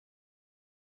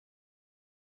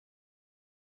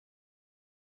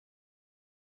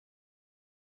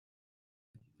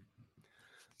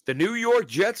The New York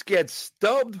Jets get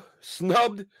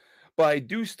snubbed by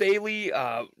Staley,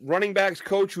 running backs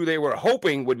coach who they were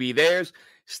hoping would be theirs.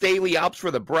 Staley opts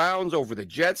for the Browns over the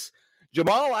Jets.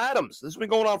 Jamal Adams, this has been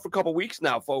going on for a couple weeks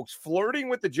now, folks, flirting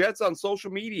with the Jets on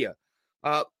social media,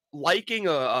 uh, liking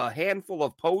a handful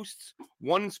of posts,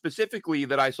 one specifically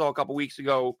that I saw a couple weeks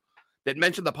ago that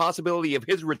mentioned the possibility of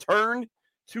his return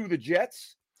to the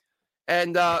Jets.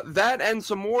 And that and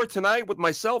some more tonight with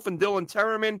myself and Dylan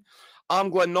Terraman. I'm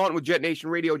Glenn Naughton with Jet Nation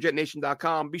Radio,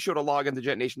 jetnation.com. Be sure to log into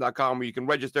jetnation.com where you can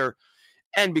register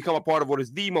and become a part of what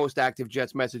is the most active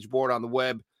Jets message board on the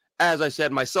web. As I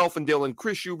said, myself and Dylan,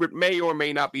 Chris Schubert may or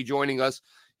may not be joining us.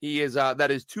 He is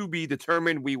that is to be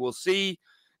determined. We will see.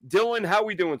 Dylan, how are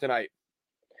we doing tonight?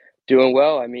 Doing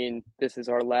well. I mean, this is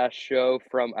our last show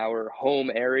from our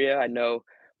home area. I know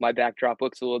my backdrop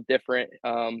looks a little different,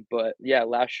 but yeah,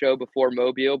 last show before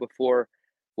Mobile, before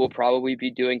we'll probably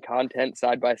be doing content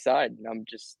side by side. I'm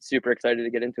just super excited to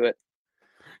get into it.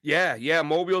 Yeah.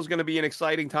 Mobile's going to be an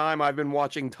exciting time. I've been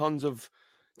watching tons of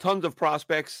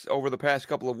prospects over the past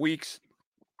couple of weeks,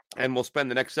 and we'll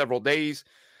spend the next several days.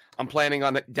 I'm planning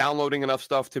on downloading enough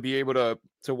stuff to be able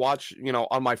to watch.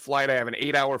 On my flight, I have an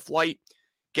 8-hour flight.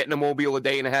 Getting to Mobile a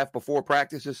day and a half before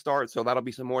practices start, so that'll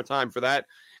be some more time for that.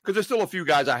 Because there's still a few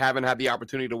guys I haven't had the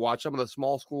opportunity to watch. Some of the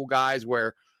small school guys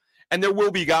and there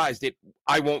will be guys that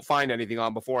I won't find anything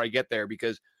on before I get there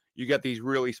because you get these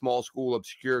really small school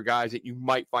obscure guys that you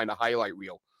might find a highlight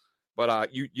reel, but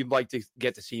you'd like to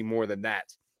get to see more than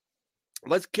that.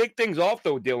 Let's kick things off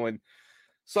though, Dylan.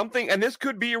 Something, and this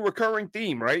could be a recurring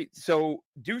theme, right? So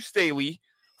Staley,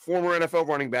 former NFL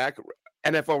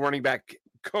running back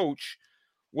coach,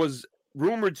 was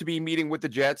rumored to be meeting with the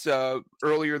Jets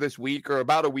earlier this week or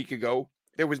about a week ago.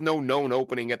 There was no known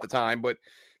opening at the time, but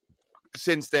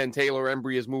since then, Taylor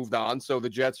Embry has moved on, so the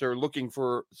Jets are looking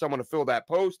for someone to fill that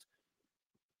post.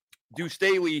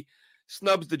 Staley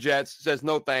snubs the Jets, says,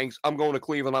 no thanks, I'm going to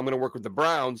Cleveland, I'm going to work with the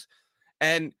Browns.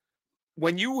 And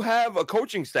when you have a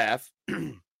coaching staff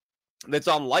that's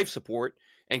on life support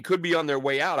and could be on their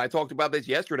way out, I talked about this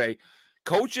yesterday,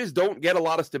 coaches don't get a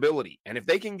lot of stability. And if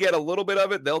they can get a little bit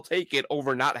of it, they'll take it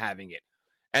over not having it.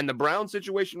 And the Browns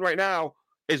situation right now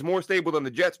is more stable than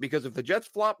the Jets because if the Jets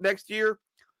flop next year,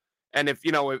 and if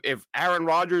Aaron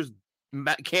Rodgers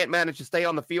can't manage to stay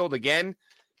on the field again,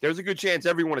 there's a good chance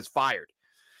everyone is fired.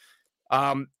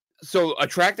 So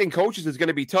attracting coaches is going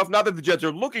to be tough. Not that the Jets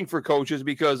are looking for coaches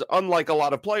because unlike a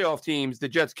lot of playoff teams, the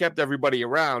Jets kept everybody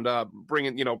around,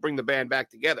 bring the band back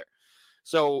together.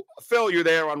 So a failure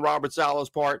there on Robert Saleh's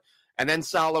part. And then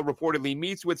Saleh reportedly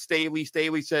meets with Staley.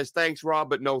 Staley says, thanks, Rob,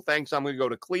 but no thanks. I'm going to go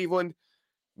to Cleveland.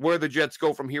 Where the Jets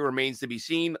go from here remains to be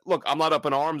seen. Look, I'm not up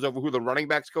in arms over who the running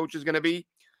backs coach is going to be.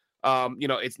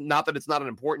 It's not that it's not an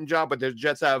important job, but the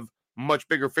Jets have much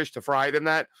bigger fish to fry than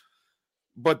that.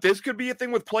 But this could be a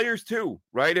thing with players too,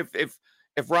 right? If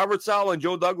Robert Saleh and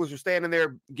Joe Douglas are standing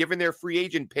there giving their free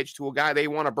agent pitch to a guy they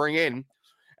want to bring in,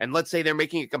 and let's say they're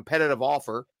making a competitive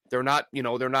offer, they're not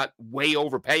way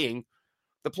overpaying,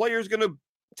 the player is going to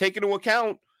take into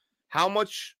account how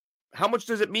much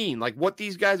does it mean? Like what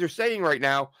these guys are saying right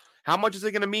now, how much is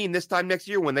it going to mean this time next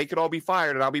year when they could all be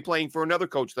fired and I'll be playing for another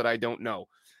coach that I don't know?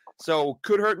 So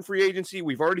could hurt in free agency.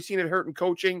 We've already seen it hurt in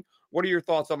coaching. What are your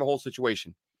thoughts on the whole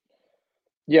situation?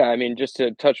 Yeah, I mean, just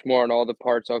to touch more on all the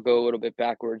parts, I'll go a little bit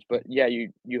backwards, but yeah,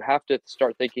 you have to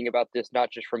start thinking about this not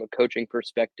just from a coaching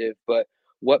perspective, but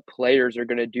what players are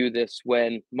going to do this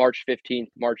when March 15th,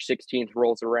 March 16th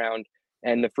rolls around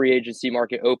and the free agency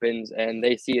market opens and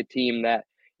they see a team that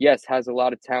yes, has a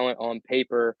lot of talent on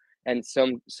paper and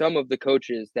some of the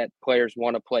coaches that players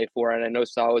want to play for, and I know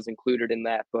Salah is included in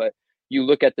that, but you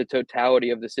look at the totality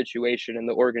of the situation and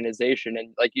the organization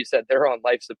and like you said, they're on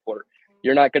life support.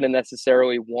 You're not going to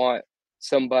necessarily want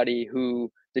somebody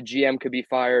who the GM could be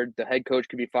fired, the head coach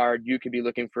could be fired, you could be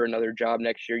looking for another job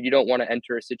next year. You don't want to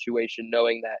enter a situation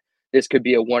knowing that this could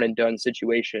be a one and done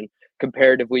situation.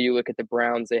 Comparatively, you look at the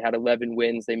Browns, they had 11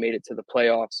 wins, they made it to the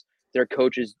playoffs. Their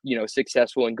coach is,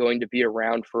 successful and going to be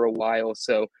around for a while.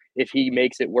 So if he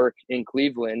makes it work in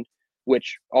Cleveland,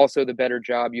 which also the better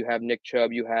job, you have Nick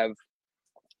Chubb, you have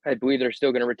I believe they're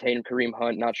still going to retain Kareem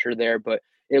Hunt. Not sure there, but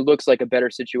it looks like a better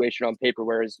situation on paper.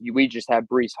 Whereas we just have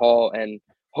Brees Hall and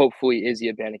hopefully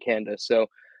Izzy Abanikanda. So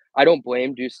I don't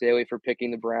blame Deuce Staley for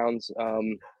picking the Browns.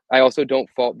 I also don't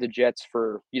fault the Jets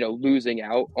for losing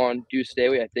out on Deuce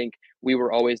Staley. I think we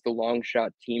were always the long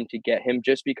shot team to get him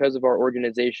just because of our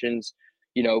organization's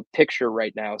picture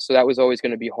right now. So that was always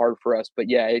going to be hard for us. But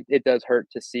yeah, it does hurt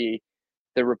to see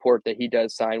the report that he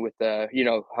does sign with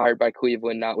hired by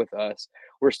Cleveland, not with us.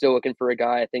 We're still looking for a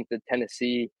guy. I think the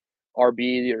Tennessee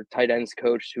RB or tight ends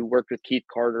coach who worked with Keith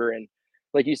Carter. And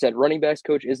like you said, running backs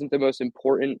coach isn't the most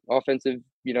important offensive,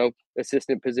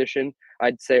 assistant position.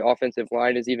 I'd say offensive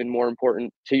line is even more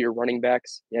important to your running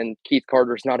backs. And Keith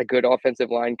Carter's not a good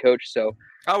offensive line coach. So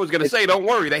I was going to say, don't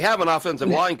worry. They have an offensive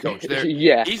line coach there.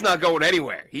 Yeah. He's not going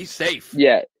anywhere. He's safe.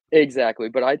 Yeah, exactly.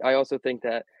 But I also think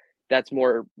that that's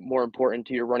more important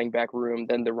to your running back room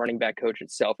than the running back coach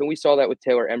itself. And we saw that with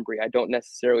Taylor Embry. I don't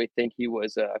necessarily think he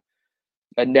was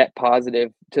a net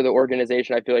positive to the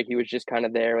organization. I feel like he was just kind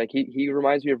of there. Like he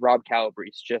reminds me of Rob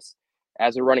Calabrese just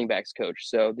as a running backs coach.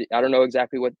 So I don't know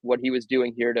exactly what he was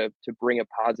doing here to bring a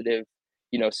positive,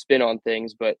 spin on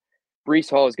things, but Breece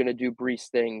Hall is going to do Breece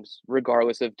things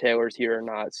regardless of Taylor's here or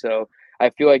not. So I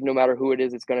feel like no matter who it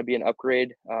is, it's going to be an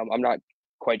upgrade. I'm not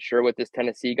quite sure what this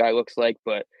Tennessee guy looks like,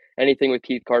 but anything with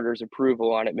Keith Carter's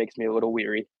approval on it makes me a little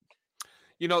weary.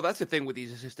 That's the thing with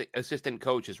these assistant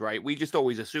coaches, right? We just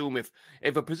always assume if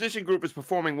a position group is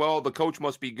performing well, the coach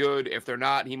must be good. If they're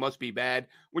not, he must be bad,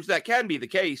 which that can be the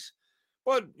case.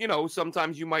 But,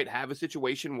 sometimes you might have a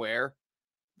situation where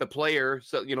the player,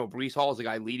 so, Breece Hall is the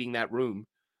guy leading that room.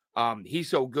 He's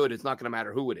so good, it's not going to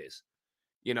matter who it is.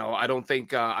 I don't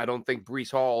think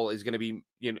Breece Hall is going to be,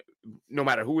 no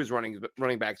matter who his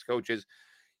running backs coach is,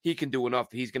 he can do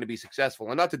enough. He's going to be successful.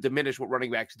 And not to diminish what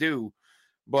running backs do,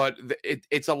 but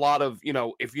it's a lot of,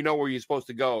 if you know where you're supposed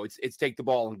to go, it's take the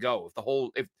ball and go.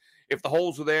 If the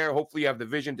holes are there, hopefully you have the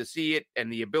vision to see it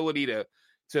and the ability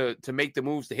to make the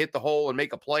moves to hit the hole and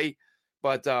make a play.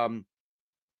 But how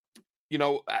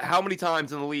many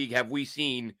times in the league have we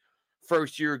seen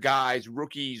first year guys,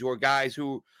 rookies, or guys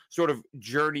who sort of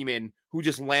journeymen who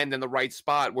just land in the right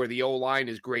spot where the O-line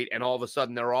is great and all of a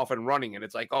sudden they're off and running and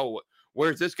it's like, oh,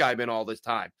 where's this guy been all this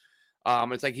time?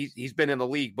 It's like he's been in the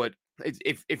league, but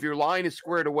if your line is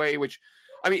squared away, which,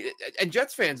 I mean, and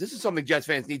Jets fans, this is something Jets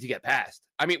fans need to get past.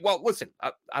 I mean, well, listen,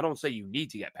 I don't say you need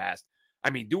to get past. I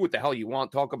mean, do what the hell you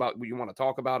want. Talk about what you want to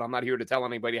talk about. I'm not here to tell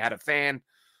anybody how to fan.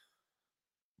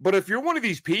 But if you're one of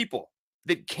these people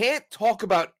that can't talk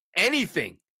about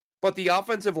anything but the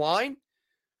offensive line,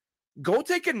 go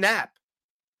take a nap.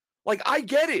 Like, I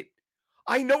get it.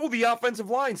 I know the offensive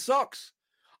line sucks.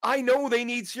 I know they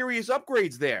need serious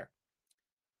upgrades there.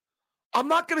 I'm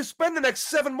not going to spend the next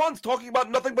 7 months talking about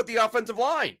nothing but the offensive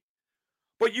line.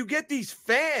 But you get these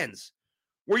fans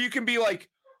where you can be like,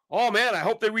 oh, man, I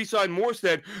hope they re-sign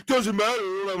Morstead. Doesn't matter. They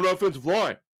don't have an offensive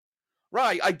line.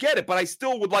 Right, I get it, but I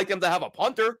still would like them to have a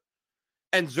punter.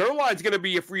 And Zerline's going to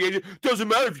be a free agent. Doesn't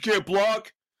matter if you can't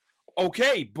block.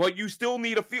 Okay, but you still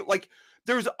need a field. Like,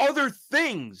 there's other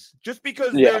things. Just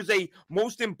because there's a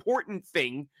most important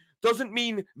thing doesn't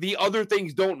mean the other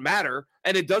things don't matter,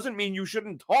 and it doesn't mean you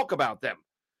shouldn't talk about them.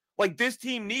 Like, this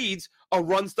team needs a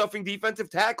run-stuffing defensive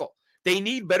tackle. They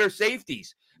need better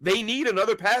safeties. They need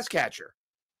another pass catcher.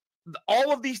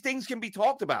 All of these things can be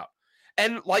talked about.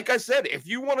 And like I said, if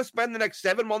you want to spend the next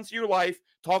 7 months of your life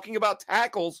talking about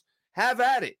tackles, have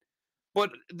at it.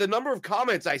 But the number of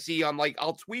comments I see on, like,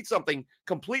 I'll tweet something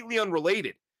completely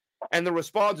unrelated, and the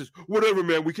response is, whatever,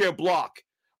 man, we can't block.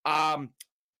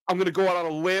 I'm going to go out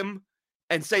on a limb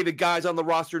and say the guys on the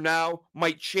roster now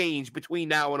might change between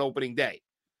now and opening day.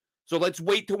 So let's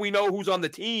wait till we know who's on the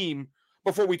team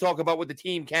before we talk about what the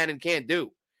team can and can't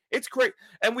do. It's great.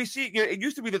 And we see, it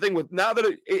used to be the thing with now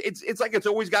that it's like it's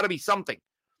always got to be something.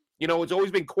 It's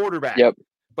always been quarterback. Yep.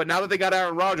 But now that they got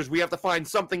Aaron Rodgers, we have to find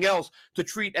something else to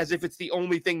treat as if it's the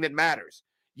only thing that matters.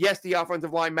 Yes, the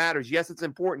offensive line matters. Yes, it's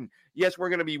important. Yes, we're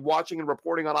going to be watching and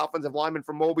reporting on offensive linemen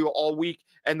from Mobile all week,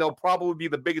 and they'll probably be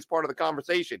the biggest part of the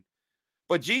conversation.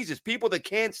 But Jesus, people that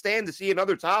can't stand to see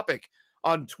another topic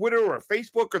on Twitter or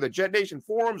Facebook or the Jet Nation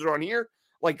forums or on here,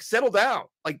 like, settle down.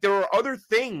 Like, there are other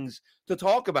things to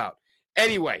talk about.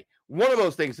 Anyway, one of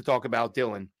those things to talk about,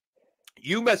 Dylan,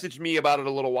 you messaged me about it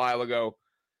a little while ago.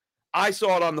 I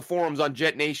saw it on the forums on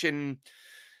Jet Nation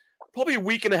probably a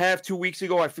week and a half, 2 weeks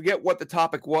ago. I forget what the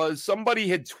topic was. Somebody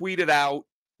had tweeted out,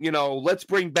 let's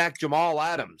bring back Jamal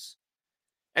Adams.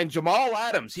 And Jamal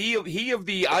Adams, he of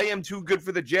the I am too good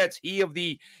for the Jets, he of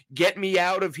the get me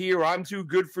out of here, I'm too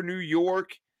good for New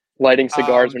York. Lighting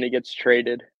cigars when he gets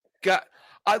traded.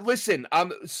 Listen,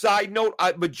 side note,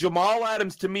 but Jamal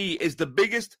Adams to me is the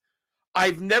biggest.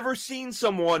 I've never seen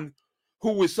someone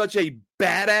who was such a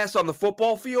badass on the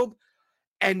football field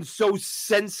and so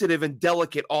sensitive and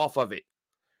delicate off of it.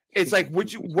 It's like,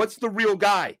 what's the real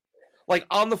guy? Like,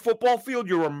 on the football field,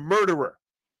 you're a murderer.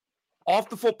 Off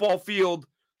the football field,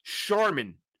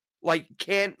 Charmin.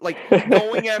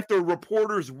 Going after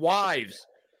reporters' wives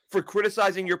for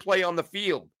criticizing your play on the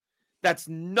field. That's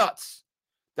nuts.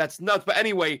 That's nuts. But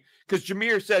anyway, because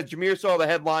Jameer saw the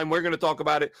headline. We're going to talk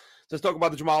about it. Let's talk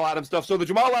about the Jamal Adams stuff. So the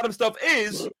Jamal Adams stuff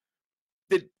is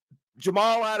that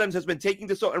Jamal Adams has been taking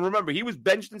this. And remember, he was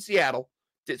benched in Seattle,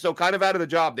 so kind of out of the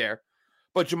job there.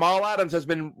 But Jamal Adams has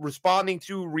been responding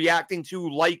to, reacting to,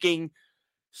 liking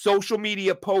social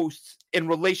media posts in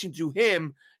relation to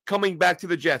him coming back to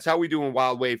the Jets. How are we doing,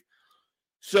 Wild Wave?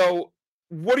 So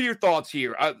what are your thoughts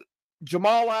here?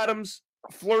 Jamal Adams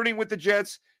flirting with the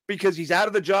Jets because he's out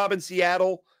of the job in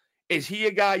Seattle. Is he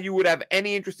a guy you would have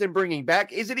any interest in bringing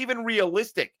back? Is it even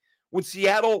realistic? Would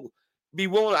Seattle be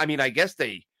willing? I mean, I guess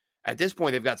at this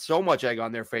point, they've got so much egg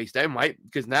on their face. They might,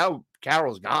 because now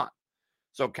Carroll's gone.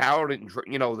 So Carroll didn't,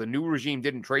 the new regime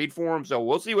didn't trade for him. So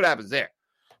we'll see what happens there.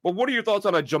 But what are your thoughts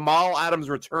on a Jamal Adams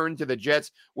return to the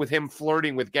Jets with him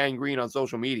flirting with Gang Green on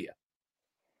social media?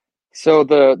 So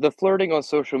the flirting on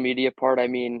social media part, I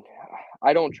mean,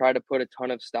 I don't try to put a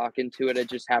ton of stock into it. It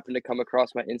just happened to come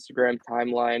across my Instagram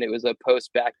timeline. It was a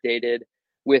post backdated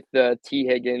with the T.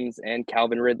 Higgins and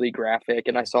Calvin Ridley graphic,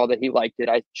 and I saw that he liked it.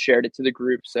 I shared it to the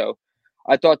group. So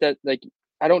I thought that, like,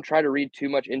 I don't try to read too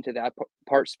much into that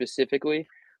part specifically.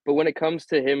 But when it comes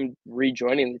to him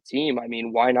rejoining the team, I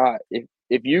mean, why not?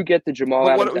 If you get the Jamal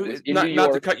Adams that was in New York,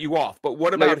 not to cut you off, but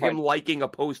what about him liking a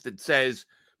post that says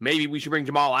maybe we should bring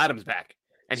Jamal Adams back,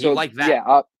 and he liked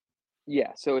that?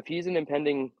 Yeah. So if he's he's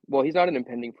not an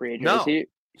impending free agent. No, he's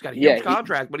got a huge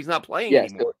contract, but he's not playing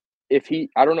anymore. So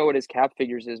I don't know what his cap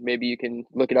figures is. Maybe you can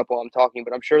look it up while I'm talking,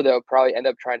 but I'm sure they'll probably end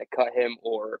up trying to cut him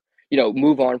or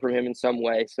move on from him in some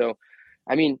way. So,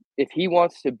 I mean, if he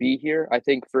wants to be here, I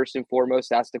think first and foremost,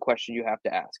 that's the question you have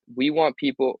to ask. We want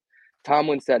people.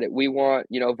 Tomlin said it. We want,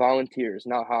 volunteers,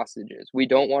 not hostages. We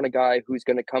don't want a guy who's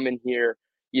going to come in here,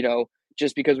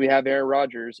 just because we have Aaron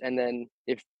Rodgers. And then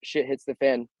if shit hits the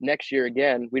fan next year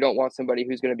again, we don't want somebody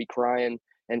who's going to be crying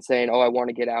and saying, oh, I want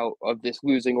to get out of this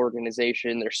losing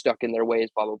organization. They're stuck in their ways,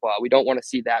 blah, blah, blah. We don't want to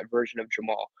see that version of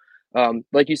Jamal.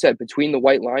 Like you said, between the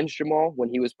white lines, Jamal, when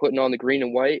he was putting on the green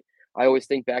and white, I always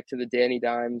think back to the Danny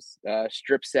Dimes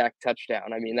strip sack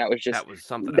touchdown. I mean, that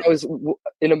was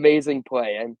an amazing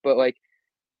play. But like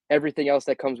everything else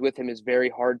that comes with him is very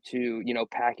hard to,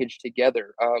 package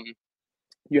together.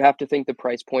 You have to think the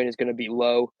price point is going to be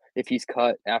low if he's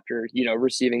cut after,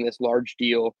 receiving this large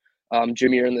deal.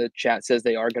 Jameer in the chat says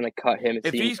they are going to cut him.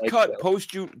 If he's cut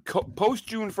post-June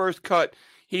 1st cut,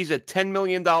 he's a $10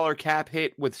 million cap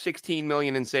hit with $16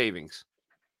 million in savings.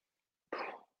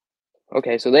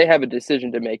 Okay, so they have a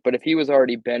decision to make, but if he was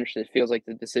already benched, it feels like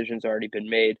the decision's already been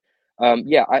made.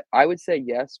 I would say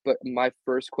yes, but my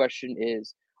first question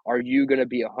is, are you going to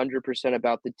be 100%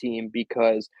 about the team?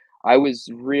 Because I was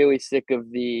really sick of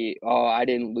I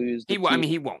didn't lose. He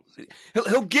won't.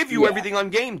 He'll give you everything on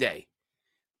game day,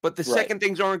 but the second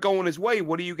things aren't going his way,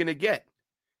 what are you going to get?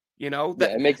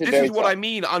 It makes it this is tough. what I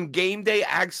mean. On game day,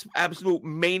 absolute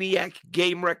maniac,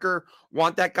 game wrecker.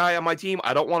 Want that guy on my team.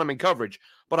 I don't want him in coverage,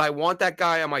 but I want that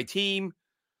guy on my team.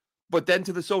 But then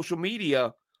to the social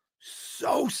media,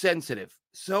 so sensitive,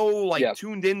 so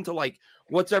tuned into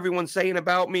what's everyone saying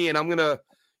about me, and I'm gonna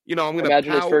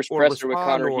imagine his first presser with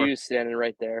Connor Hughes standing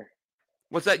right there.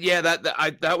 What's that? Yeah,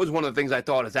 that was one of the things I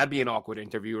thought is that'd be an awkward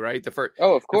interview, right? Of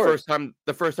course.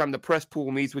 The first time the press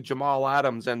pool meets with Jamal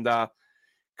Adams and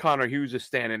Connor Hughes is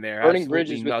standing there. Burning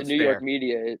bridges with the New York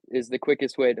media is the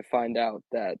quickest way to find out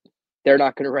that they're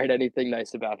not going to write anything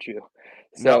nice about you.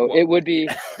 So it would be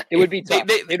tough.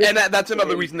 That's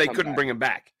another reason they couldn't bring him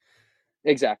back.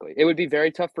 Exactly. It would be very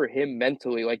tough for him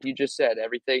mentally. Like you just said,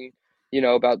 everything,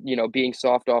 about, being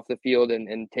soft off the field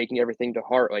and taking everything to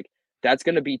heart. Like that's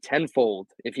going to be tenfold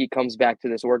if he comes back to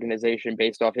this organization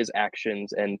based off his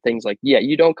actions and things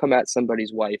you don't come at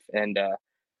somebody's wife and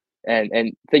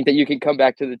think that you can come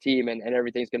back to the team and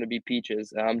everything's going to be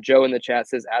peaches. Joe in the chat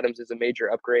says Adams is a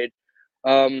major upgrade.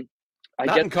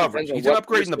 Not in coverage. He's an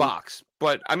upgrade in the box.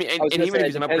 But, I mean, and even if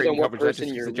he's an upgrade in coverage, that's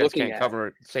just the Jets can't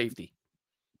cover safety.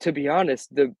 To be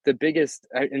honest, the biggest,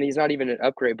 and he's not even an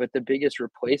upgrade, but the biggest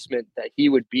replacement that he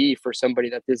would be for somebody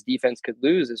that this defense could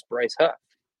lose is Bryce Huff.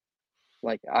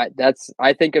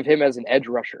 I think of him as an edge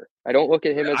rusher. I don't look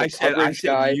at him as a coverage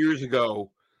guy. Years ago,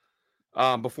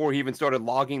 before he even started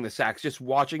logging the sacks, just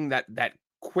watching that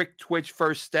quick twitch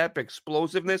first step,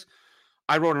 explosiveness.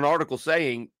 I wrote an article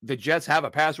saying the Jets have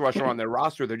a pass rusher on their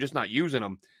roster. They're just not using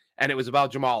them. And it was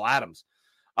about Jamal Adams.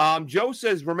 Joe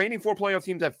says remaining 4 playoff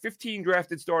teams have 15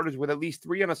 drafted starters with at least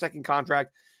 3 on a second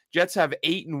contract. Jets have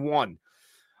 8 and 1.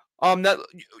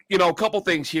 A couple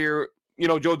things here.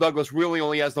 Joe Douglas really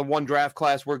only has the 1 draft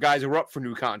class where guys are up for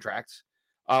new contracts,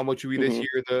 which will be this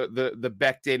year, the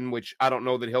Becton, which I don't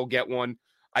know that he'll get one.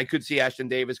 I could see Ashton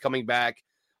Davis coming back.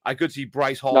 I could see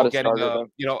Bryce Not Hall a getting starter,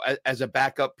 though. as a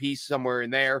backup piece somewhere in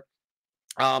there.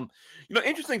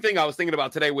 Interesting thing I was thinking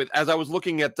about today as I was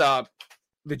looking at the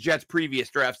Jets' previous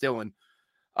drafts, Dylan.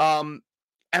 And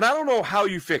I don't know how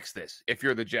you fix this if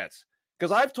you're the Jets,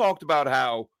 because I've talked about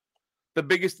how the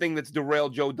biggest thing that's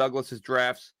derailed Joe Douglas's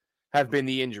drafts have been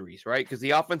the injuries, right? Because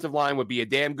the offensive line would be a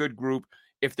damn good group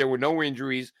if there were no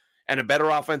injuries, and a better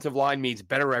offensive line means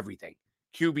better everything.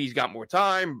 QB's got more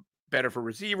time, better for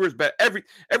receivers, but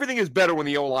everything is better when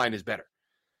the O-line is better.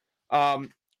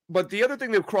 But the other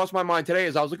thing that crossed my mind today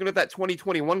is I was looking at that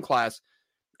 2021 class,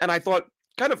 and I thought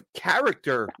kind of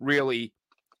character, really,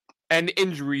 and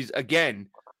injuries, again,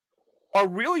 are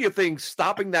really a thing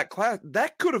stopping that class.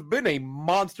 That could have been a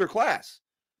monster class.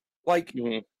 Like,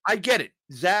 I get it.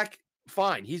 Zach,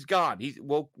 fine. He's gone.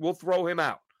 We'll throw him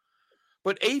out.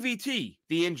 But AVT,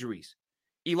 the injuries.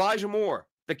 Elijah Moore,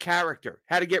 the character.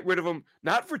 Had to get rid of him,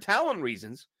 not for talent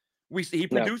reasons. He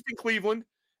produced in Cleveland,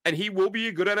 and he will be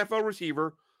a good NFL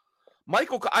receiver.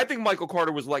 I think Michael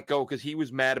Carter was let go because he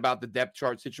was mad about the depth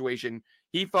chart situation.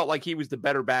 He felt like he was the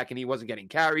better back and he wasn't getting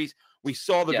carries. We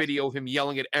saw the video of him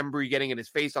yelling at Embry, getting in his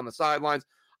face on the sidelines.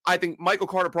 I think Michael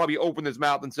Carter probably opened his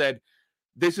mouth and said,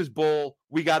 "This is bull.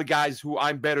 We got guys who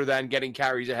I'm better than getting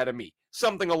carries ahead of me."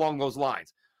 Something along those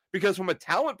lines. Because from a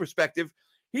talent perspective,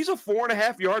 he's a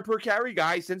 4.5 yard per carry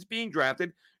guy since being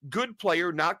drafted. Good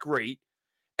player, not great.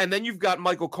 And then you've got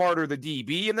Michael Carter, the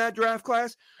DB in that draft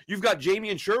class. You've got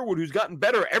Jamie Sherwood, who's gotten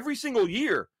better every single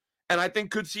year, and I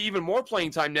think could see even more playing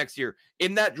time next year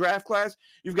in that draft class.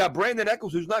 You've got Brandon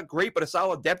Echols, who's not great, but a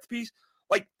solid depth piece.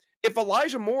 Like, if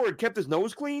Elijah Moore had kept his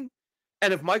nose clean,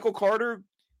 and if Michael Carter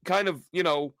kind of,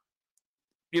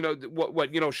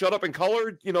 shut up and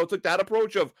colored, took that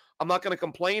approach of, I'm not going to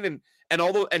complain, and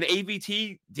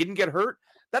AVT didn't get hurt,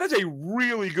 that is a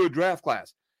really good draft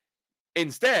class.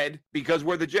 Instead, because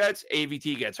we're the Jets,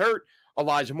 AVT gets hurt.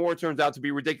 Elijah Moore turns out to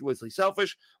be ridiculously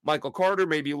selfish. Michael Carter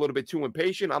may be a little bit too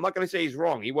impatient. I'm not going to say he's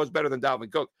wrong. He was better than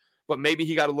Dalvin Cook, but maybe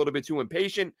he got a little bit too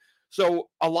impatient. So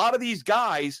a lot of these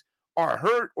guys are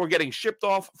hurt or getting shipped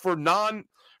off for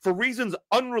reasons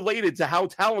unrelated to how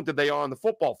talented they are on the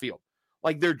football field.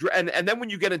 Like and then when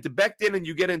you get into Becton and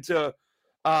you get into,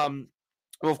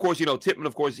 of course, Tippmann,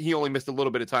 of course, he only missed a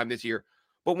little bit of time this year.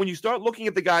 But when you start looking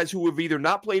at the guys who have either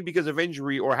not played because of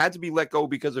injury or had to be let go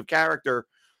because of character,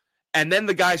 and then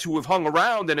the guys who have hung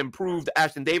around and improved,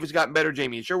 Ashton Davis has gotten better,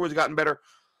 Jamie Sherwood's gotten better.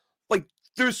 Like,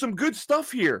 there's some good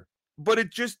stuff here, but it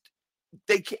just,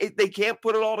 they can't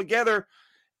put it all together.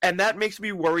 And that makes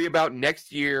me worry about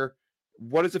next year.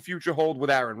 What does the future hold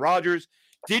with Aaron Rodgers?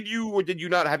 Did you or did you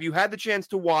not? Have you had the chance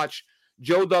to watch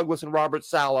Joe Douglas and Robert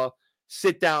Saleh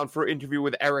sit down for an interview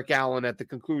with Eric Allen at the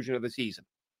conclusion of the season?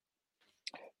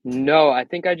 No, I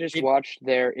think I just watched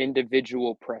their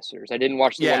individual pressers. I didn't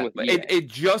watch the one with EA.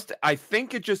 I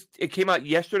think it came out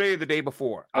yesterday or the day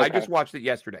before. Okay. I just watched it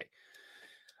yesterday.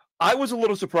 I was a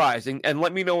little surprised, and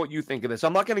let me know what you think of this.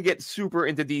 I'm not going to get super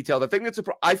into detail. The thing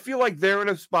I feel like they're in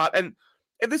a spot, and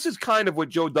this is kind of what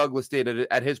Joe Douglas did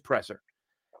at his presser.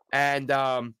 And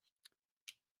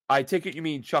I take it you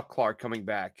mean Chuck Clark coming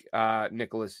back,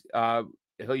 Nicholas.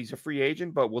 He's a free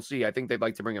agent, but we'll see. I think they'd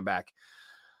like to bring him back.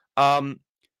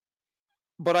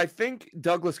 But I think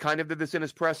Douglas kind of did this in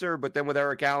his presser, but then with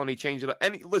Eric Allen, he changed it.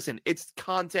 And listen, it's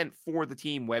content for the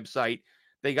team website.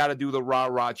 They got to do the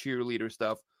rah-rah cheerleader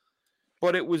stuff.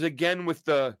 But it was, again, with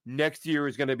the next year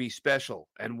is going to be special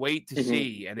and wait to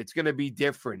see, and it's going to be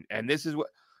different. And this is what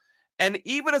 – and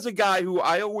even as a guy who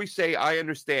I always say I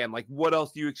understand, like, what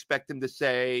else do you expect him to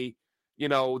say?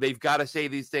 They've got to say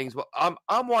these things. But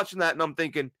I'm watching that, and I'm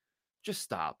thinking, just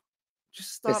stop.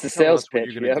 Just stop. It's the sales pitch.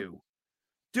 What you're going to do.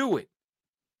 Do it.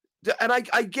 And I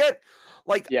get,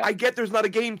 I get there's not a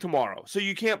game tomorrow, so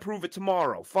you can't prove it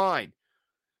tomorrow. Fine.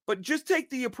 But just take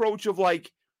the approach of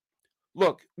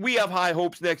look, we have high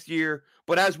hopes next year,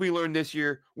 but as we learned this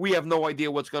year, we have no idea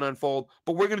what's going to unfold,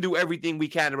 but we're going to do everything we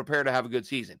can to prepare to have a good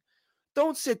season.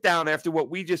 Don't sit down after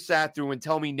what we just sat through and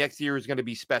tell me next year is going to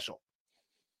be special.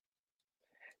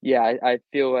 Yeah, I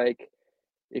feel like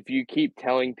if you keep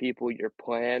telling people your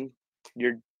plan,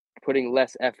 you're putting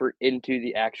less effort into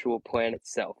the actual plan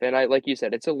itself. And like you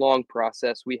said, it's a long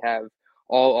process. We have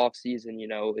all off season,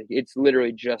 it's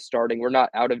literally just starting. We're not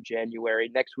out of January.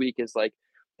 Next week is like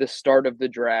the start of the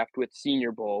draft with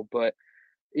Senior Bowl. But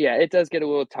yeah, it does get a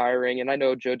little tiring. And I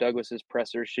know Joe Douglas's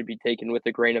pressers should be taken with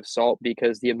a grain of salt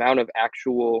because the amount of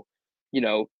actual,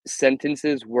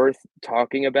 sentences worth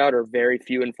talking about are very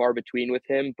few and far between with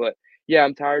him. But yeah,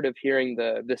 I'm tired of hearing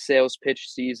the sales pitch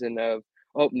season of,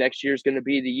 oh, next year's going to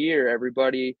be the year.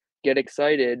 Everybody, get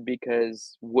excited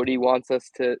because Woody wants us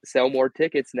to sell more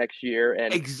tickets next year,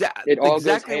 and it all goes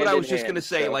Exactly what hand I in was just going to hand.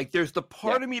 say. So, Like, there's the yeah.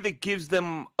 part of me that gives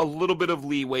them a little bit of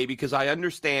leeway because I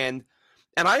understand,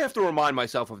 and I have to remind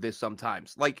myself of this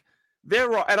sometimes. Like,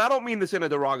 there are, and I don't mean this in a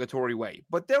derogatory way,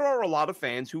 but there are a lot of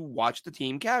fans who watch the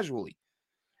team casually,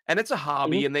 and it's a Mhm.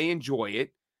 hobby, and they enjoy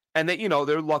it, and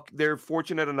that they're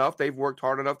fortunate enough, they've worked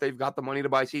hard enough, they've got the money to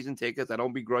buy season tickets. I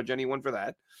don't begrudge anyone for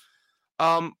that.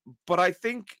 Um, but I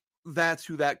think that's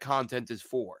who that content is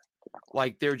for.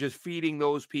 Like they're just feeding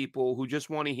those people who just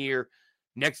want to hear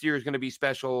next year is going to be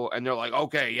special, and they're like,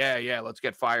 okay, yeah, yeah, let's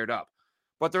get fired up.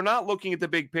 But they're not looking at the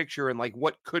big picture and like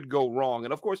what could go wrong.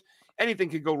 And of course, anything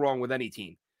could go wrong with any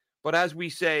team. But as we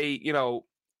say,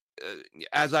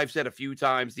 as I've said a few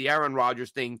times, the Aaron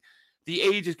Rodgers thing, the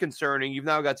age is concerning. You've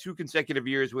now got 2 consecutive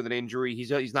years with an injury.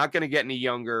 He's not going to get any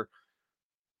younger.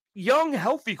 Young,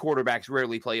 healthy quarterbacks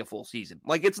rarely play a full season.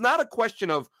 Like it's not a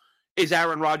question of is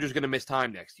Aaron Rodgers going to miss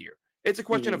time next year? It's a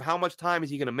question of Mhm. how much time is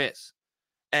he going to miss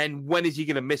and when is he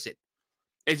going to miss it?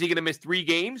 Is he going to miss 3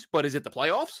 games, but is it the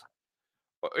playoffs?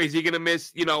 Or is he going to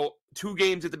miss, 2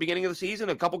 games at the beginning of the season,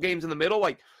 a couple games in the middle?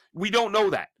 Like we don't know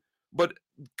that. But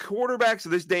quarterbacks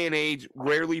of this day and age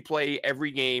rarely play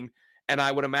every game. And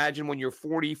I would imagine when you're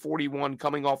 40, 41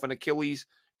 coming off an Achilles,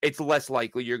 it's less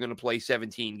likely you're going to play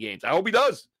 17 games. I hope he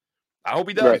does.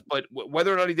 Right. But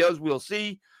whether or not he does, we'll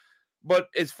see. But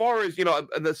as far as,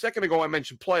 a second ago, I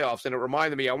mentioned playoffs, and it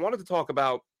reminded me, I wanted to talk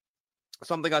about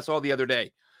something I saw the other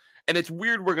day. And it's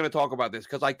weird we're going to talk about this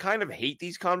because I kind of hate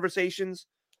these conversations,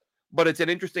 but it's an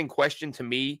interesting question to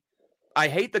me. I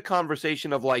hate the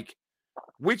conversation of like,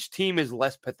 which team is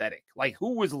less pathetic? Like,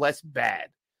 who is less bad,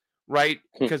 right?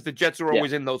 Because the Jets are Yeah.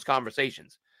 always in those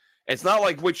conversations. It's not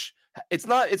like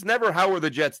it's never how are the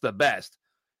Jets the best.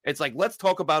 It's like, let's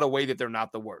talk about a way that they're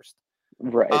not the worst.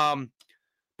 Right. Um,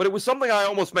 but it was something I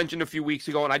almost mentioned a few weeks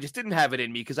ago, and I just didn't have it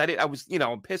in me because I was,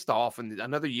 I'm pissed off, and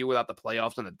another year without the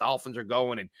playoffs, and the Dolphins are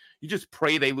going, and you just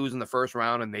pray they lose in the first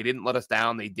round, and they didn't let us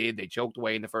down. They did. They choked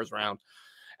away in the first round,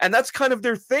 and that's kind of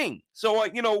their thing. So,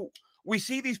 we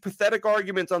see these pathetic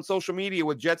arguments on social media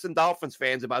with Jets and Dolphins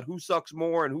fans about who sucks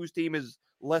more and whose team is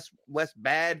less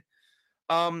bad.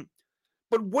 Um,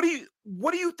 but what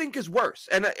do you think is worse?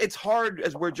 And it's hard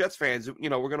as we're Jets fans. We're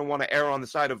going to want to err on the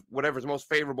side of whatever's most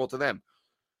favorable to them.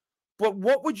 But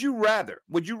what would you rather?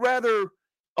 Would you rather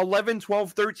 11,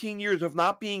 12, 13 years of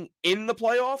not being in the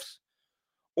playoffs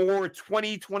or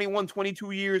 20, 21,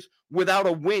 22 years without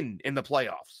a win in the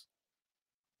playoffs?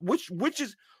 Which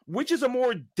is a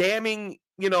more damning,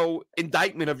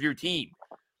 indictment of your team?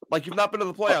 Like you've not been to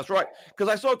the Uh, playoffs, right? Because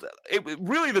I saw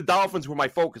really the Dolphins were my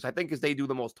focus. I think because they do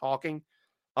the most talking.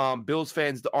 Bills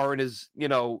fans aren't as,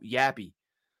 yappy.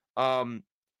 Um,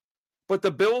 but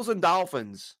the Bills and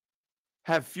Dolphins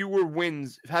have fewer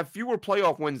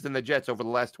playoff wins than the Jets over the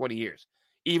last 20 years,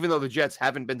 even though the Jets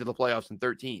haven't been to the playoffs in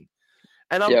 13.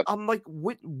 And I'm yep. I'm like,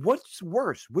 what's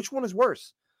worse? Which one is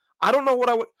worse? I don't know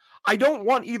what I don't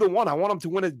want either one. I want them to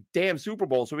win a damn Super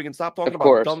Bowl so we can stop talking Of about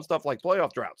course. dumb stuff like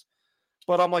playoff droughts.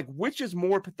 But I'm like, which is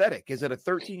more pathetic? Is it a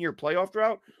 13-year playoff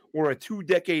drought or a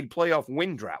 2-decade playoff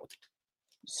win drought?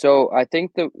 So I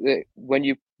think when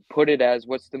you put it as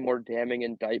what's the more damning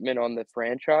indictment on the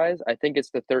franchise, I think it's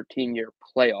the 13-year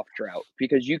playoff drought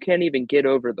because you can't even get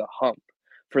over the hump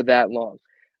for that long.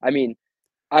 I mean,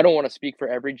 I don't want to speak for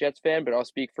every Jets fan, but I'll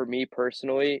speak for me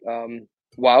personally.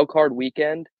 Wild card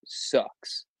weekend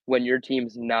sucks when your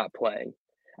team's not playing.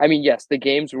 I mean, yes, the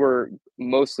games were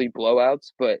mostly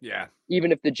blowouts, but Yeah.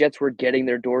 even if the Jets were getting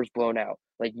their doors blown out,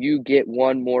 like you get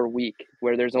one more week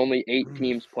where there's only 8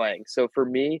 teams playing. So for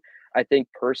me, I think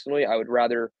personally, I would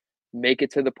rather make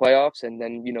it to the playoffs and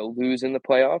then lose in the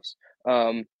playoffs.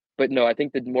 But no, I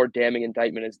think the more damning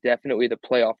indictment is definitely the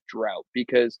playoff drought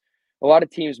because a lot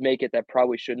of teams make it that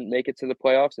probably shouldn't make it to the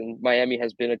playoffs, and Miami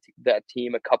has been that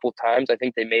team a couple times. I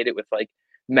think they made it with like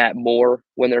Matt Moore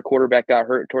when their quarterback got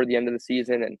hurt toward the end of the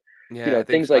season, and Yeah, I think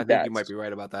things so. I like think you that. might be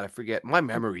right about that. I forget. My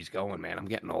memory's going, man. I'm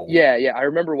getting old. Yeah, yeah, I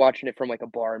remember watching it from like a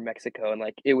bar in Mexico, and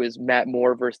like it was Matt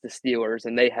Moore versus the Steelers,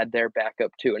 and they had their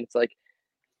backup too, and it's like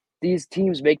these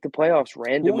teams make the playoffs Who was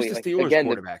randomly. the Like Steelers again,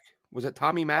 quarterback? Was it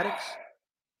Tommy Maddox?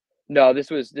 no,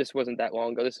 this wasn't that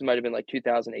long ago. This might have been like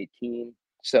 2018,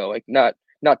 so like not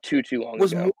too long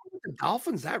Was Moore ago. with the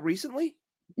Dolphins that recently?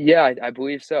 Yeah, I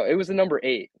believe so. It was the number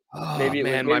 8. Oh Maybe it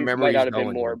was man, my maybe it might memory is not have been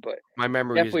going, more, dude. but My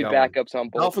memory is definitely going. backups on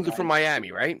both Dolphins are from sides.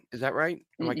 Miami, right? Is that right?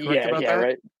 Am I correct Yeah, about yeah, that?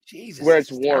 right. Jesus,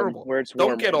 this is terrible. Where it's Don't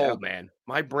warm get right now, old, man.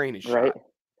 My brain is right? shot.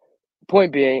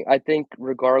 Point being, I think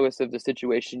regardless of the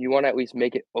situation, you want to at least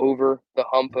make it over the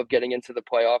hump of getting into the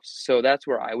playoffs. So that's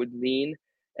where I would lean.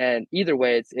 And either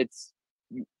way, it's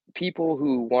people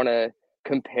who want to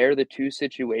compare the two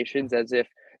situations as if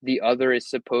the other is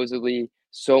supposedly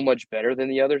so much better than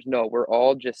the others. No, we're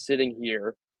all just sitting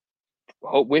here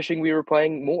wishing we were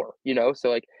playing more, you know? So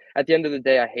like at the end of the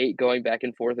day, I hate going back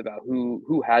and forth about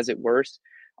who has it worse.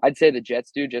 I'd say the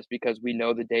Jets do just because we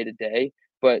know the day to day,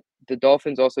 but the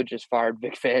Dolphins also just fired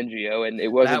Vic Fangio, and it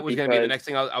That wasn't was going to be the because next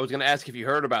thing I was going to ask if you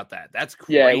heard about that. That's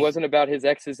yeah, it crazy. wasn't about his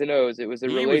X's and O's. It was a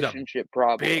He was a relationship big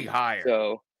problem. hire.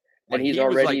 So, and Like he's he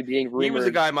was already like being he was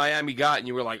the rumored. guy Miami got, and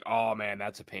you were like, oh man,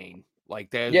 that's a pain. Like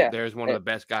Yeah, there's one of the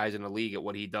best guys in the league at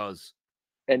what he does.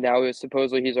 and now it's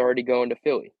supposedly he's already going to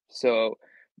Philly. So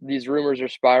these rumors are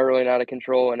spiraling out of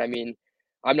control. And I mean,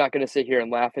 I'm not going to sit here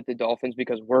and laugh at the Dolphins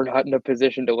because we're not in a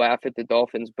position to laugh at the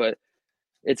Dolphins, but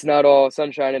it's not all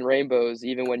sunshine and rainbows,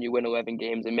 even when you win 11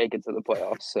 games and make it to the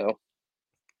playoffs. So,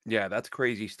 Yeah, that's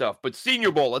crazy stuff. But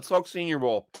Senior Bowl, let's talk Senior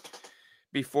Bowl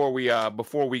before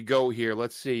we go here.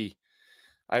 Let's see.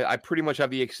 I pretty much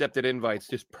have the accepted invites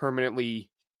just permanently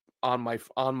on my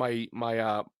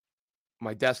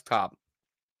desktop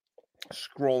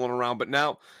scrolling around, but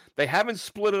now they haven't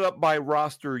split it up by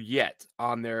roster yet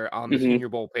on the mm-hmm. Senior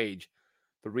Bowl page,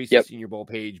 the recent Yep. Senior Bowl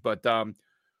page. But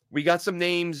we got some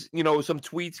names. Some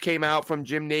tweets came out from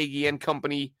Jim Nagy and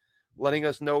company, letting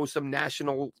us know some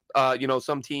national,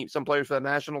 some players for the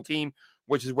national team,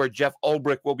 which is where Jeff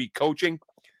Ulbrich will be coaching.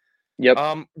 Yep.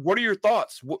 What are your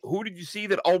thoughts? Who did you see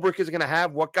that Ulbrich is going to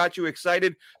have? What got you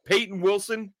excited? Peyton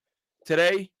Wilson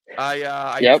today.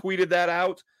 I Yep. tweeted that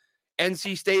out.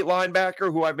 NC State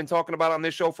linebacker, who I've been talking about on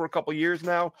this show for a couple years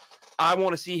now. I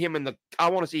want to see him I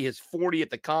want to see his 40 at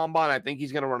the combine. I think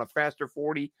he's going to run a faster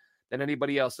 40 than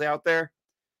anybody else out there.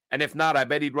 And if not, I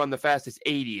bet he'd run the fastest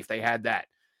 80 if they had that.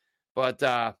 But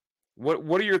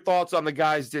what are your thoughts on the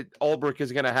guys that Ulbrich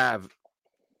is going to have?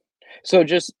 So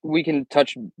just we can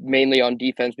touch mainly on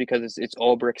defense because it's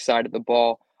Ulbrich's side of the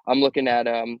ball. I'm looking at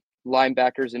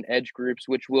linebackers and edge groups,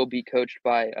 which will be coached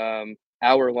by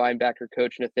our linebacker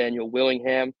coach Nathaniel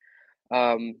Willingham.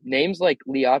 Names like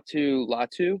Liatu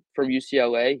Latu from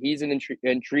UCLA, he's an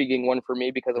intriguing one for me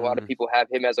because a lot of people have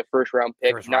him as a first round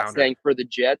pick. First Not rounder. saying for the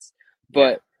Jets, Yeah.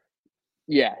 but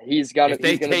yeah, If they he's gonna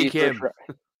be take first him.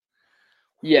 round.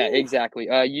 Yeah, exactly.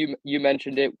 You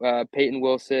mentioned it. Peyton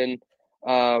Wilson,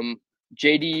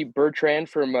 JD Bertrand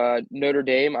from Notre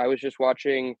Dame. I was just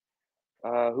watching.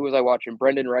 Who was I watching?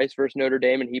 Brendan Rice versus Notre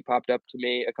Dame, and he popped up to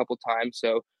me a couple times.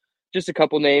 So, just a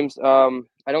couple names.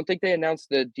 I don't think they announced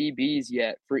the DBs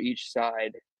yet for each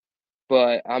side,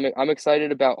 but I'm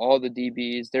excited about all the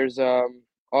DBs. There's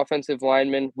offensive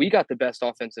linemen. We got the best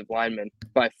offensive linemen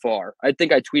by far. I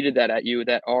think I tweeted that at you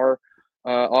that our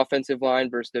offensive line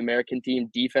versus the American team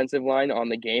defensive line on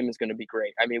the game is going to be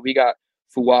great. I mean, we got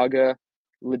Fuaga,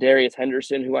 Ladarius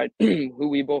Henderson, who I who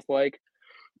we both like.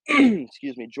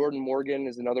 Excuse me. Jordan Morgan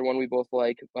is another one we both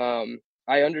like.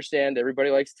 I understand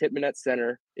everybody likes Titman at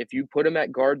center. If you put him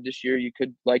at guard this year, you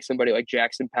could like somebody like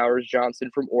Jackson Powers Johnson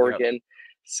from Oregon. Yep.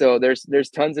 So there's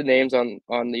tons of names on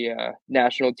the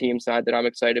national team side that I'm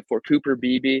excited for. Cooper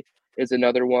Beebe is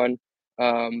another one,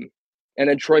 and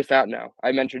then Troy Fatnow.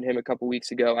 I mentioned him a couple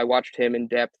weeks ago. I watched him in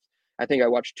depth. I think I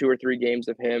watched 2 or 3 games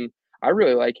of him. I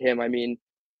really like him. I mean,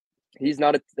 he's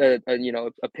not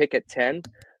a pick at 10,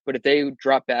 but if they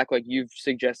drop back like you've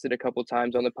suggested a couple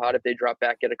times on the pod, if they drop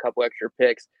back, get a couple extra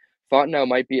picks, Fontenot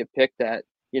might be a pick that,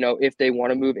 if they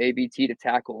want to move AVT to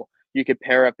tackle, you could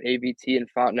pair up AVT and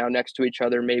Fontenot next to each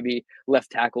other, maybe left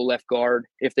tackle, left guard,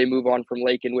 if they move on from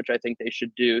Lakin, which I think they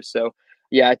should do. So,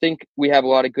 yeah, I think we have a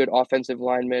lot of good offensive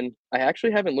linemen. I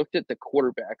actually haven't looked at the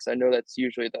quarterbacks. I know that's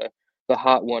usually the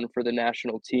hot one for the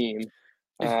national team.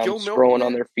 Is Joe Milton Scrolling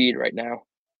on there? their feed right now.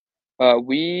 So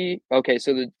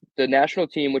the national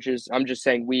team, which is I'm just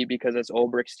saying we because it's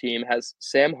Ulbricht's team, has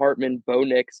Sam Hartman, Bo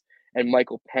Nix, and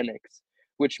Michael Penix,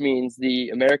 which means the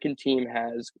American team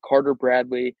has Carter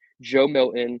Bradley, Joe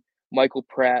Milton, Michael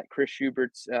Pratt, Chris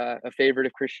Schubert's a favorite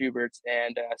of Chris Schubert's,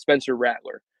 and Spencer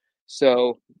Rattler.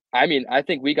 So I mean, I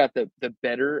think we got the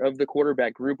better of the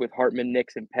quarterback group with Hartman,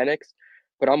 Nix, and Penix.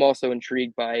 But I'm also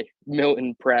intrigued by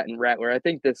Milton, Pratt, and Rattler. I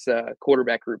think this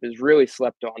quarterback group is really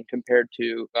slept on compared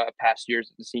to past years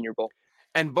at the Senior Bowl.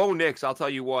 And Bo Nix, I'll tell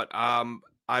you what.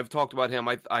 I've talked about him.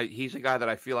 He's a guy that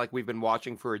I feel like we've been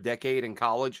watching for a decade in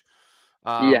college.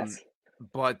 Yes.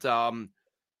 But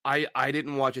I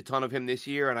didn't watch a ton of him this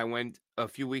year, and I went a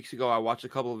few weeks ago. I watched a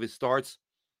couple of his starts.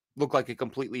 Looked like a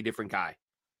completely different guy.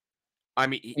 I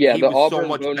mean, Yeah, he the was so Auburn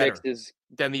much Bo Nix better is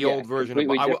than the old version of.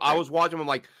 completely I different. was watching him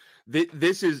like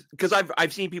this is because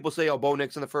I've seen people say, "Oh, Bo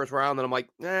Nix in the first round," and I'm like,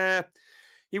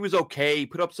 he was okay. He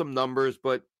put up some numbers,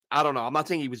 but I don't know. I'm not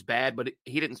saying he was bad, but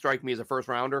he didn't strike me as a first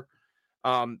rounder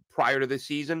prior to this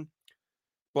season.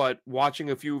 but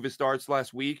watching a few of his starts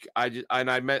last week, I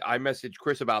messaged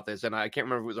Chris about this, and I can't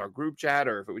remember if it was our group chat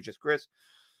or if it was just Chris,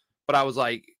 but I was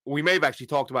like, we may have actually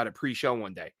talked about it pre-show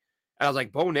one day. And I was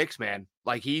like, Bo Nix, man,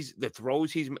 like the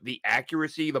throws, the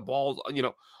accuracy, the balls,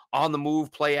 on the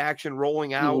move, play action,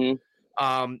 rolling out,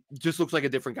 just looks like a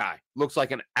different guy. Looks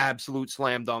like an absolute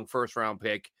slam dunk first round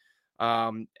pick.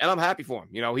 And I'm happy for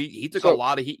him. He took a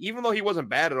lot of heat, even though he wasn't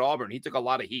bad at Auburn. He took a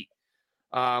lot of heat.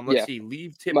 Let's see,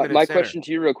 leave Tippmann My at center. question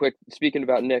to you real quick, speaking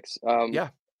about Nix, Yeah.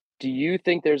 do you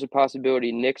think there's a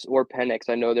possibility Nix or Penix?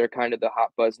 I know they're kind of the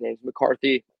hot buzz names.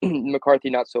 McCarthy,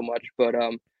 not so much, but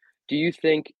do you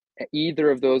think either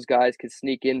of those guys could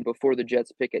sneak in before the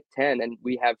Jets pick at 10 and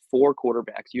we have 4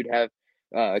 quarterbacks? You'd have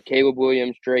Caleb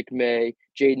Williams, Drake May,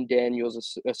 Jaden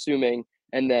Daniels, assuming,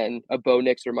 and then a Bo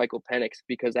Nix or Michael Penix,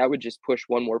 because that would just push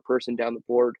one more person down the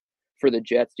board for the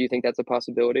Jets. Do you think that's a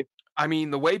possibility? I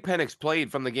mean, the way Penix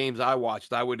played from the games I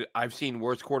watched, I've seen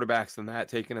worse quarterbacks than that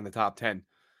taken in the top 10.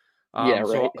 Yeah,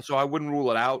 right. So I wouldn't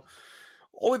rule it out.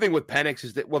 Only thing with Penix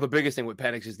is the biggest thing with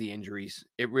Penix is the injuries.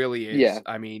 It really is. Yeah.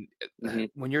 I mean,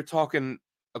 when you're talking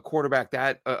a quarterback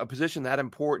a position that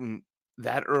important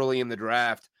that early in the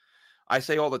draft, I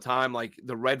say all the time, like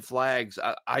the red flags,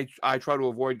 I try to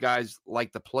avoid guys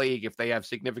like the plague if they have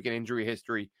significant injury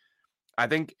history. I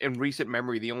think in recent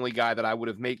memory, the only guy that I would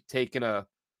have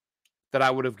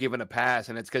given a pass,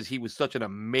 and it's because he was such an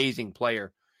amazing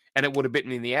player, and it would have bitten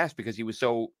me in the ass because he was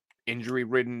so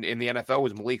injury-ridden in the NFL,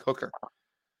 was Malik Hooker.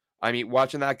 I mean,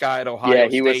 watching that guy at Ohio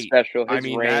State, was special. His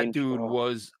range, that dude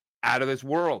was out of this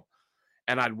world.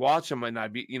 And I'd watch him, and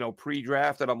I'd be,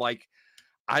 pre-draft, and I'm like,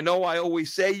 I know I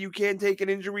always say you can't take an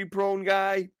injury-prone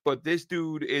guy, but this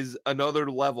dude is another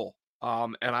level.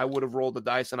 And I would have rolled the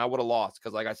dice, and I would have lost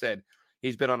because, like I said,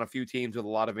 he's been on a few teams with a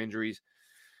lot of injuries.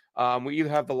 We either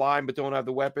have the line but don't have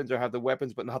the weapons, or have the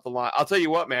weapons but not the line. I'll tell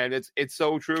you what, man, it's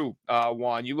so true.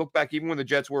 Juan, you look back even when the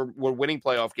Jets were winning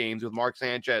playoff games with Mark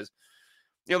Sanchez.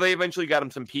 They eventually got him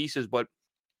some pieces, but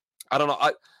I don't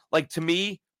know. To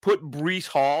me, put Breece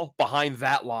Hall behind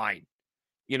that line.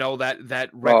 That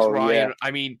Rex Ryan. Yeah.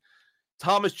 I mean,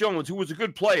 Thomas Jones, who was a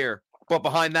good player, but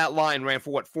behind that line ran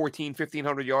for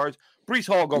 1,500 yards. Breece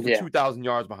Hall go for 2,000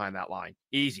 yards behind that line.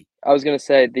 Easy. I was going to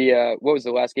say what was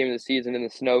the last game of the season in the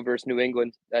snow versus New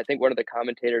England? I think one of the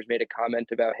commentators made a comment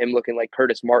about him looking like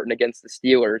Curtis Martin against the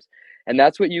Steelers. And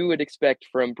that's what you would expect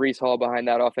from Breece Hall behind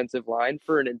that offensive line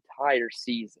for an entire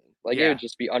season. It would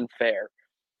just be unfair.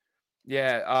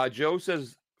 Yeah. Joe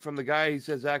says, from the guy, he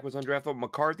says Zach was undrafted.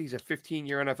 McCarthy's a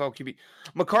 15-year NFL QB.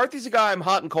 McCarthy's a guy I'm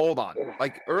hot and cold on.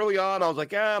 Early on, I was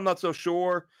like, I'm not so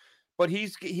sure. But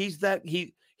he's got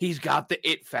the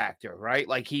it factor, right?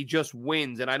 He just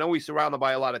wins. And I know he's surrounded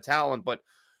by a lot of talent, but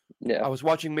I was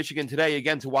watching Michigan today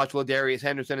again to watch Ladarius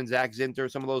Henderson and Zach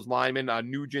Zinter, some of those linemen,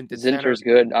 Nugent. Zinter's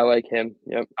good. I like him.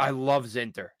 Yep. I love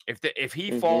Zinter. If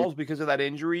he falls because of that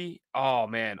injury, oh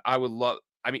man, I would love.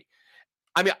 I mean,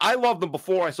 I loved him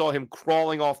before I saw him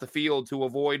crawling off the field to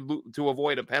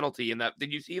avoid a penalty. And that,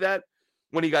 did you see that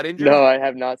when he got injured? No, I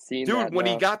have not seen that. Dude, when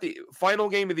he got the final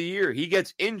game of the year, he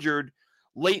gets injured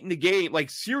late in the game,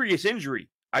 serious injury,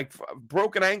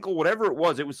 broken ankle, whatever it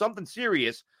was. It was something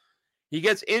serious. He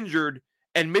gets injured,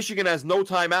 and Michigan has no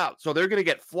timeout, so they're going to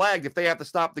get flagged if they have to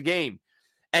stop the game.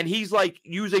 And he's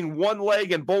using one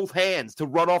leg and both hands to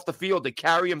run off the field to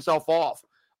carry himself off.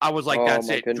 I was like, that's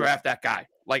it. Goodness. Draft that guy.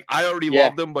 I already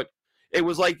loved him, but it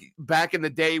was like back in the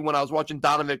day when I was watching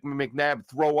Donovan McNabb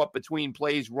throw up between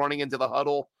plays, running into the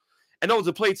huddle. And those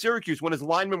that played Syracuse when his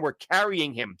linemen were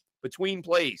carrying him between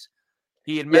plays.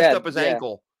 He had messed up his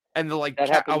ankle, and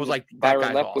I was like,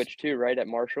 Byron Leftwich too, right at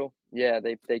Marshall. Yeah,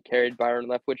 they carried Byron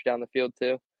Leftwich down the field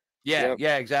too. Yeah,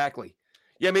 yeah, exactly.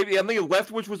 Yeah, maybe I think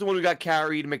Leftwich was the one who got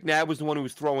carried. McNabb was the one who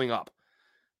was throwing up.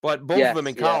 But both of them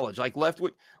in college,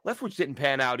 Leftwich didn't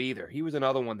pan out either. He was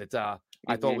another one that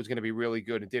I thought was going to be really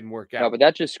good. It didn't work out. No, but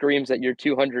that just screams that you're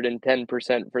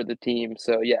 210% for the team.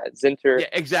 So Zinter. Yeah,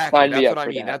 exactly. That's what I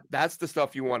mean. That's the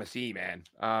stuff you want to see, man.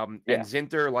 And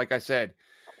Zinter, like I said,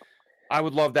 I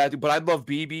would love that, but I'd love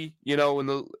BB, in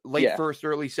the late first,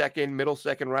 early second, middle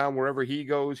second round, wherever he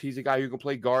goes. He's a guy who can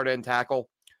play guard and tackle.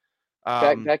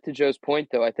 Back to Joe's point,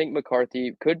 though, I think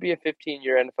McCarthy could be a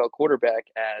 15-year NFL quarterback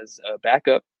as a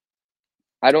backup.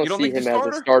 I don't see him as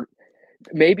a starter.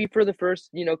 Maybe for the first,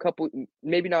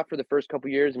 maybe not for the first couple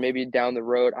years, maybe down the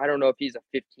road. I don't know if he's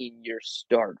a 15-year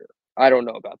starter. I don't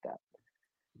know about that.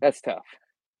 That's tough.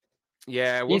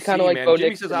 Yeah, we'll he's kind of like man. Bo Jimmy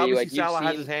Nix says to me. obviously Saleh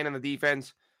has his hand in the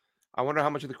defense. I wonder how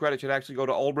much of the credit should actually go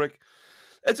to Ulbrich.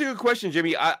 That's a good question,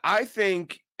 Jimmy. I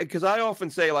think, because I often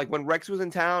say, when Rex was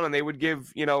in town and they would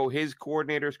give, his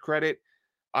coordinators credit,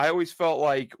 I always felt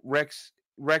like Rex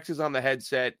Rex is on the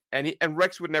headset, and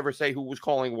Rex would never say who was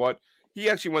calling what. He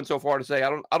actually went so far to say, I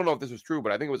don't know if this was true,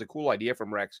 but I think it was a cool idea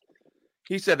from Rex.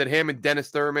 He said that him and Dennis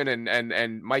Thurman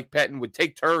and Mike Pettin would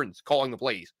take turns calling the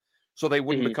plays so they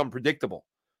wouldn't become predictable.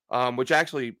 Which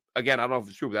actually, again, I don't know if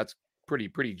it's true, but that's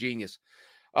pretty genius.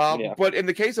 But in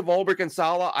the case of Ulbrich and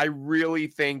Saleh, I really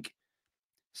think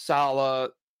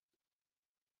Saleh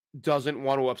doesn't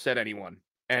want to upset anyone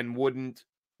and wouldn't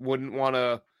want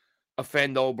to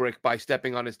offend Ulbrich by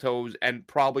stepping on his toes, and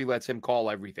probably lets him call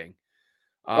everything.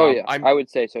 I would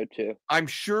say so too. I'm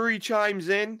sure he chimes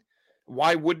in.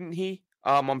 Why wouldn't he?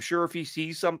 I'm sure if he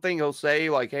sees something, he'll say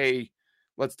like, "Hey,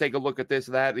 let's take a look at this,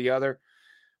 that, the other."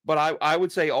 But I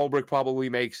would say Ulbrich probably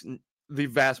makes the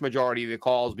vast majority of the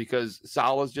calls, because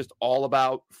Saleh's just all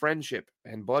about friendship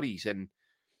and buddies, and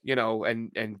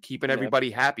and keeping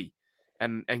everybody happy.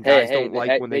 And guys don't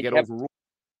like when they get overruled.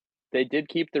 They did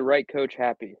keep the right coach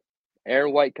happy.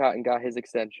 Aaron Whitecotton got his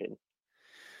extension.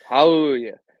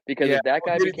 Hallelujah. Because if that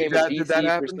guy became a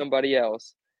DC for somebody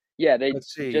else, they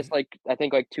just I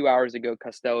think 2 hours ago,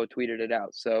 Costello tweeted it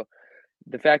out. So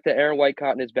the fact that Aaron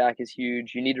Whitecotton is back is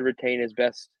huge. You need to retain his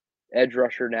best edge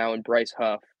rusher now in Bryce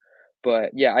Huff. But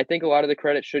yeah, I think a lot of the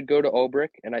credit should go to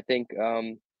Ulbrich, and I think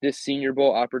this Senior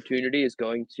Bowl opportunity is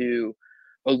going to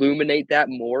illuminate that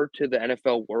more to the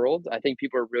NFL world. I think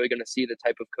people are really going to see the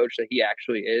type of coach that he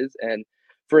actually is. And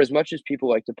for as much as people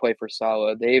like to play for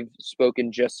Saleh, they've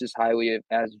spoken just as highly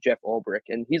as Jeff Ulbrich,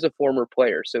 and he's a former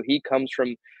player. So he comes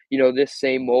from, this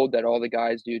same mold that all the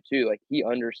guys do too. Like, he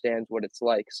understands what it's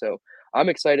like. So I'm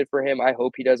excited for him. I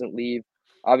hope he doesn't leave.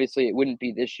 Obviously, it wouldn't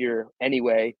be this year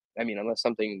anyway. I mean, unless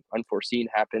something unforeseen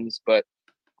happens, but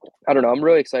I don't know. I'm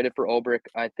really excited for Ulbrich.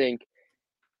 I think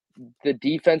the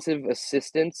defensive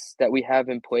assistants that we have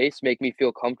in place make me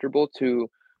feel comfortable to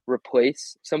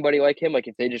replace somebody like him. Like,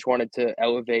 if they just wanted to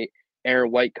elevate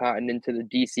Aaron Whitecotton into the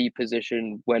DC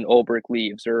position when Ulbrich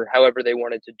leaves, or however they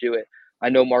wanted to do it. I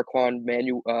know Marquand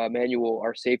Manuel,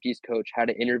 our safeties coach,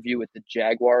 had an interview with the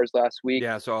Jaguars last week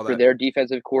for their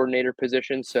defensive coordinator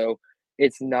position. So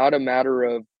it's not a matter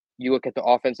of, you look at the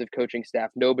offensive coaching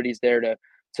staff, nobody's there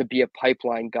to be a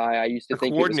pipeline guy. I used to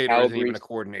think it was Calabrese. Coordinator isn't even a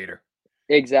coordinator.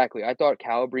 Exactly. I thought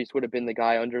Calabrese would have been the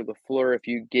guy under the floor if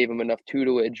you gave him enough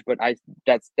tutelage, but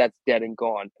that's dead and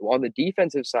gone. On the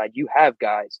defensive side, you have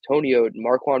guys, Tony Oden,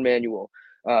 Marquand Manuel,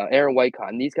 Aaron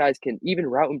Whitecotton. These guys can, even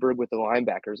Rautenberg with the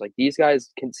linebackers, like, these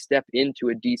guys can step into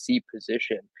a DC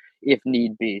position if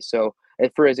need be. So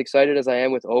for as excited as I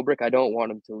am with Ulbrich, I don't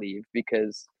want him to leave,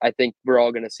 because I think we're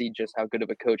all going to see just how good of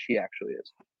a coach he actually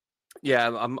is. Yeah,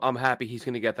 I'm happy he's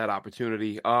going to get that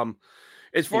opportunity.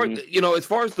 As far as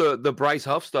far as the Bryce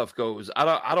Huff stuff goes,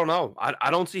 I don't know.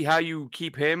 I don't see how you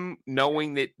keep him,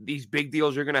 knowing that these big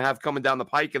deals you're going to have coming down the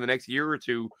pike in the next year or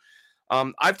two.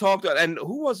 I've talked, and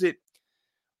who was it?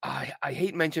 I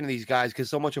hate mentioning these guys because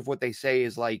so much of what they say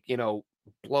is like,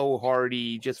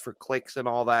 blowhardy just for clicks and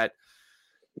all that.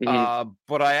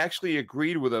 But I actually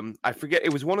agreed with him. I forget,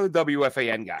 it was one of the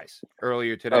WFAN guys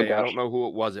earlier today. I don't know who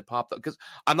it was. It popped up because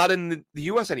I'm not in the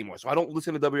US anymore, so I don't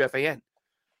listen to WFAN.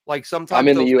 Like, sometimes I'm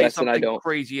in the US say something and I don't.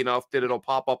 crazy enough that it'll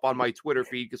pop up on my Twitter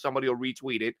feed because somebody will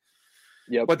retweet it.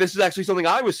 Yep. But this is actually something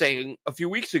I was saying a few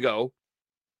weeks ago,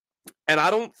 and I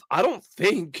don't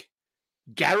think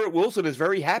Garrett Wilson is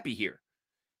very happy here.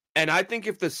 And I think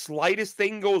if the slightest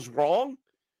thing goes wrong,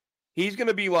 he's going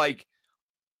to be like,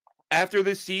 after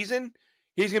this season,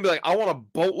 he's going to be like, I want a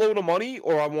boatload of money,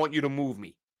 or I want you to move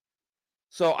me.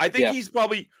 So I think he's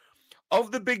probably,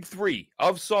 of the big three,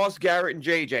 of Sauce, Garrett, and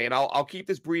JJ, and I'll keep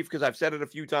this brief because I've said it a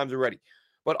few times already,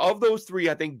 but of those three,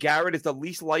 I think Garrett is the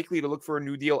least likely to look for a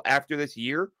new deal after this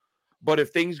year. But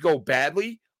if things go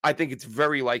badly, I think it's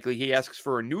very likely he asks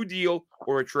for a new deal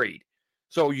or a trade.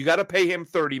 So you got to pay him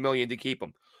 $30 million to keep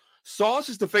him. Sauce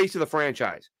is the face of the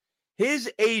franchise. His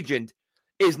agent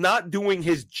is not doing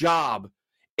his job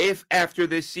if after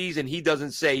this season he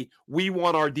doesn't say, we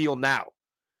want our deal now.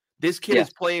 This kid is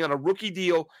playing on a rookie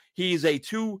deal. He is a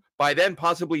 2, by then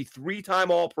possibly 3-time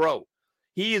All-Pro.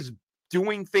 He is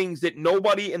doing things that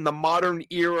nobody in the modern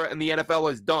era in the NFL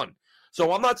has done.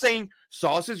 So I'm not saying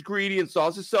Sauce is greedy and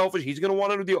Sauce is selfish. He's going to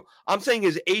want a new deal. I'm saying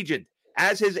his agent,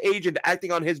 as his agent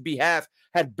acting on his behalf,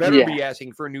 had better be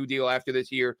asking for a new deal after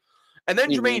this year. And then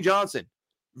Jermaine Johnson,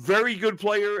 very good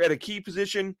player at a key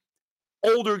position,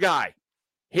 older guy.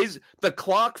 The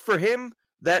clock for him,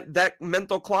 that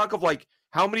mental clock of like,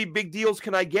 how many big deals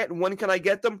can I get and when can I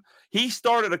get them? He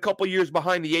started a couple years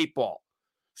behind the 8 ball.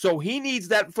 So he needs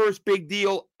that first big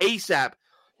deal ASAP,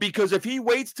 because if he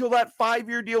waits till that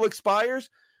 5-year deal expires,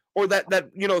 or that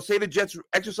say the Jets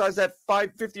exercise that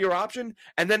 5-50-year option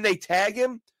and then they tag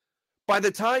him, By the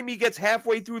time he gets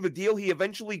halfway through the deal he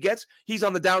eventually gets, he's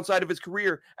on the downside of his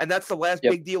career, and that's the last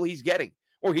Yep. big deal he's getting,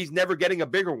 or he's never getting a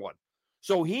bigger one.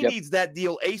 So he Yep. needs that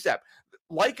deal ASAP.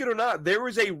 Like it or not, there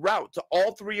is a route to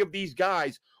all three of these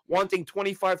guys wanting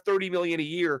 25, 30 million a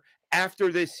year after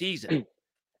this season.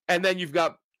 And then you've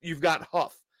got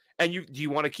Huff. And do you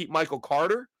want to keep Michael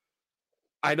Carter?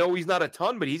 I know he's not a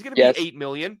ton, but he's going to be 8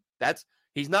 million.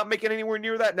 He's not making anywhere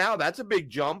near that now. That's a big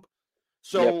jump.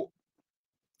 So,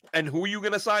 and who are you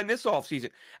going to sign this offseason?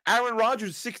 Aaron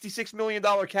Rodgers' $66 million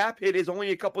cap hit is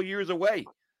only a couple years away.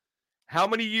 How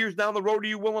many years down the road are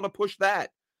you willing to push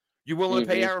that? You willing to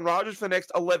pay Aaron Rodgers for the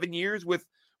next 11 years with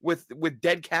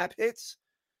dead cap hits?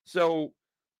 So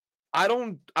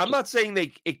I'm not saying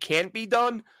it can't be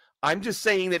done. I'm just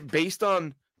saying that based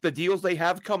on the deals they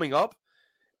have coming up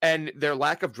and their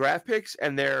lack of draft picks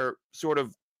and they're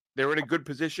in a good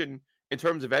position in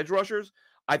terms of edge rushers,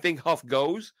 I think Huff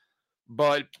goes.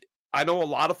 But I know a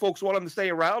lot of folks want him to stay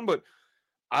around, but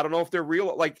I don't know if they're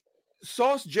real. Like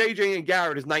Sauce, JJ, and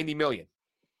Garrett is $90 million.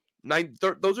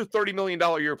 Those are $30 million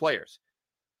year players.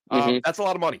 That's a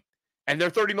lot of money. And they're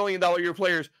 $30 million year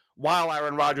players while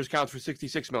Aaron Rodgers counts for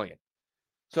 $66 million.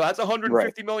 So that's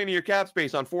 $150 million in your cap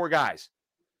space on 4 guys.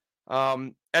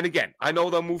 And again, I know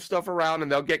they'll move stuff around and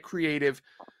they'll get creative,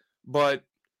 but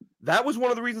that was one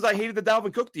of the reasons I hated the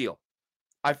Dalvin Cook deal.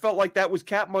 I felt like that was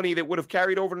cap money that would have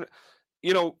carried over.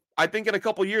 I think in a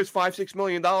couple of years, $5-6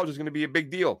 million is going to be a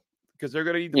big deal because they're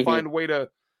going to need to find a way to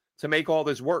make all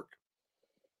this work.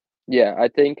 Yeah, I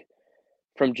think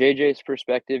from JJ's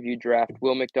perspective, you draft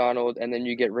Will McDonald and then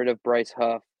you get rid of Bryce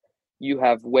Huff. You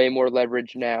have way more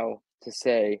leverage now to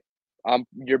say, I'm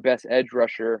your best edge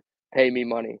rusher, pay me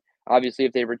money. Obviously,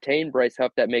 if they retain Bryce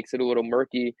Huff, that makes it a little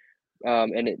murky,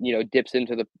 and it dips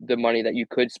into the money that you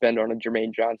could spend on a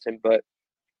Jermaine Johnson. But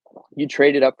you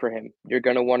traded up for him. You're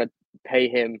going to want to pay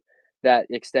him that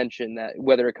extension, that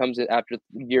whether it comes after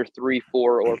year 3,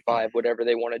 4, or 5, whatever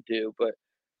they want to do. But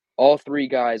all 3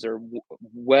 guys are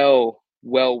well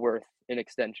worth an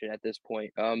extension at this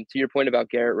point. To your point about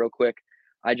Garrett, real quick,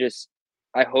 I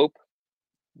hope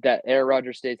that Aaron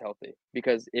Rodgers stays healthy,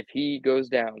 because if he goes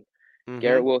down,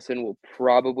 Garrett Wilson will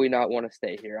probably not want to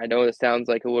stay here. I know it sounds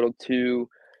like a little too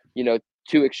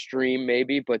extreme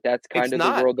maybe, but that's kind of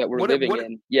the world that we're living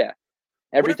in. Yeah.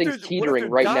 Everything's teetering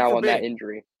right now on that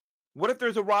injury. What if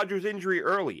there's a Rodgers injury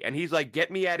early and he's like,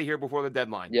 get me out of here before the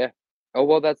deadline? Yeah. Oh,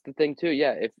 well, that's the thing too.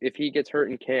 Yeah. If he gets hurt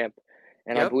in camp,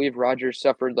 and I believe Rodgers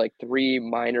suffered like 3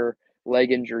 minor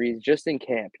leg injuries just in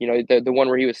camp. The one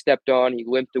where he was stepped on, he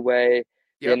limped away,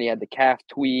 then he had the calf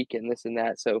tweak and this and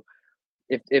that. So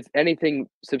if anything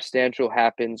substantial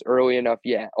happens early enough,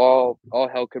 all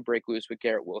hell could break loose with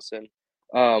Garrett Wilson.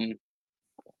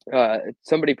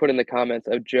 Somebody put in the comments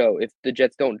of Joe, if the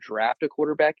Jets don't draft a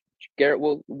quarterback, Garrett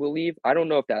will leave. I don't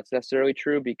know if that's necessarily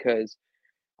true, because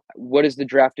what is the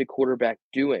drafted quarterback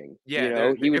doing?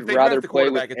 Yeah, he would rather play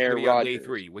with Aaron Rodgers on day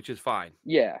 3, which is fine.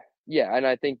 Yeah, and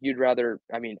I think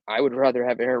I would rather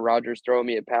have Aaron Rodgers throw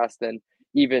me a pass than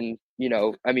even,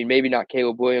 maybe not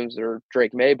Caleb Williams or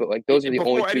Drake May, but like those are the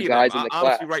only 2 guys in the class.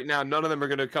 Honestly, right now, none of them are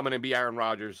going to come in and be Aaron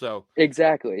Rodgers. So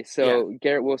exactly. So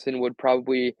Garrett Wilson would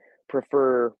probably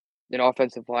prefer an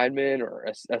offensive lineman or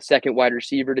a second wide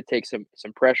receiver to take some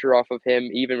pressure off of him,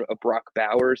 even a Brock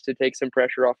Bowers to take some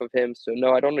pressure off of him. So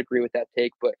no, I don't agree with that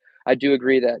take, but I do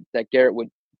agree that Garrett would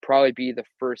probably be the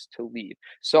first to leave.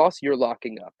 Sauce, you're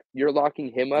locking up. You're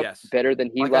locking him up better than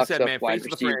he locks up wide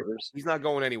receivers. He's not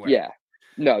going anywhere. Yeah.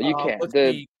 No, you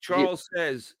can't. Charles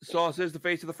says Sauce is the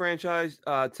face of the franchise.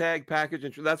 Tag, package,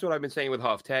 and that's what I've been saying with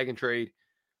Huff. Tag and trade.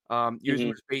 Use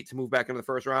him as bait to move back into the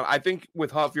first round. I think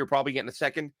with Huff, you're probably getting a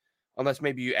second, unless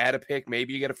maybe you add a pick.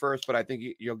 Maybe you get a first, but I think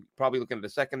you're probably looking at a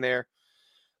second there.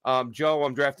 Joe,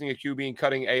 I'm drafting a QB and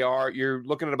cutting AR. You're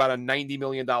looking at about a $90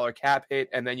 million cap hit,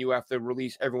 and then you have to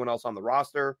release everyone else on the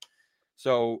roster.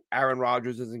 So Aaron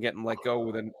Rodgers isn't getting let go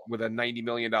with a $90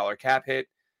 million cap hit.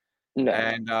 No.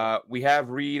 And we have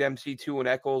Reed, MC2, and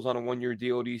Eccles on a 1-year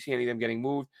deal. Do you see any of them getting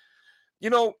moved?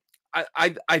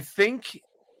 I think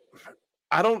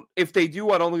if they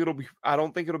do, I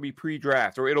don't think it'll be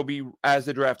pre-draft, or it'll be as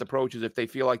the draft approaches if they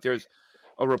feel like there's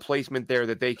a replacement there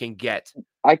that they can get.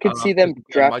 I could see them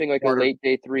drafting like a late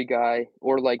day 3 guy,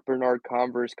 or like Bernard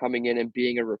Converse coming in and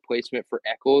being a replacement for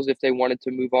Eccles if they wanted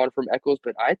to move on from Eccles.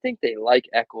 But I think they like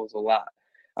Eccles a lot.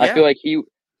 Yeah. I feel like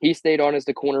he stayed on as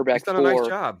the cornerback. He's done a nice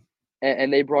job.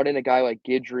 And they brought in a guy like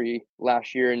Guidry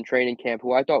last year in training camp,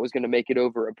 who I thought was going to make it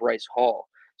over a Bryce Hall.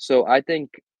 So I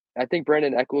think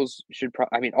Brandon Eccles should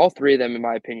all 3 of them, in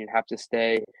my opinion, have to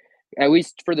stay, at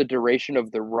least for the duration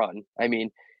of the run. I mean,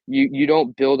 you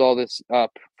don't build all this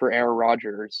up for Aaron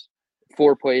Rodgers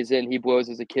 4 plays in, he blows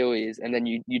his Achilles, and then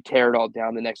you tear it all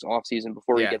down the next offseason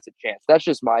before he Yeah. gets a chance. That's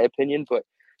just my opinion, but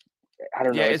I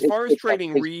don't Yeah, know. as far as It's tough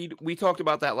trading 'cause Reed, we talked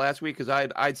about that last week because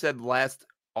I'd said last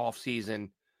offseason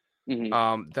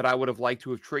mhm. that I would have liked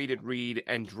to have traded Reed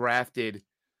and drafted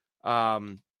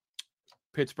um,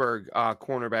 Pittsburgh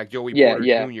cornerback Joey Porter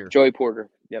Yeah, Jr. Joey Porter.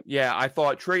 Yep. Yeah, I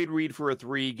thought trade Reed for a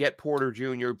 3, get Porter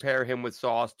Jr., pair him with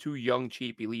Sauce, 2 young,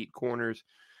 cheap, elite corners.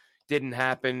 Didn't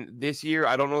happen this year.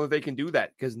 I don't know if they can do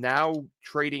that because now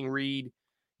trading Reed,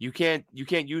 you can't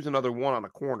use another one on a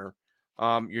corner.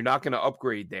 You're not going to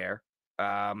upgrade there.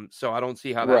 So I don't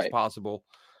see how that's Right. possible.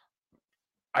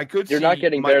 I could You're not see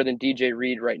getting better than DJ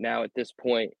Reed right now at this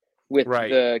point with right.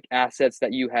 the assets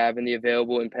that you have and the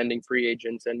available and pending free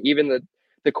agents, and even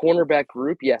the cornerback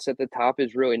group. Yes, at the top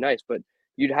is really nice, but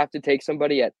you'd have to take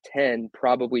somebody at 10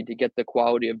 probably to get the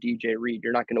quality of DJ Reed.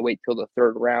 You're not going to wait till the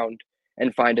 3rd round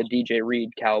and find a DJ Reed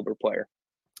caliber player.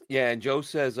 Yeah, and Joe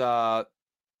says,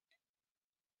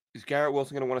 is Garrett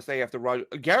Wilson going to want to stay after Roger?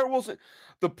 Garrett Wilson,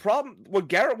 what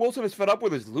Garrett Wilson is fed up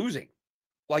with is losing.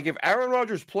 Like, if Aaron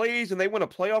Rodgers plays and they win a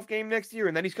playoff game next year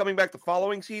and then he's coming back the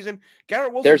following season,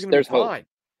 Garrett Wilson's going to be There's hope. fine.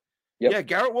 Yep. Yeah,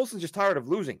 Garrett Wilson's just tired of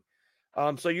losing.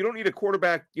 So you don't need a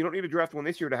quarterback. You don't need to draft one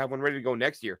this year to have one ready to go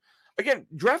next year. Again,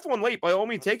 draft one late by all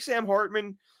means. Take Sam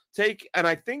Hartman. And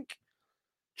I think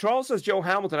Charles says Joe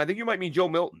Hamilton. I think you might mean Joe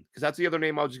Milton because that's the other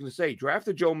name I was just going to say. Draft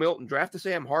a Joe Milton. Draft a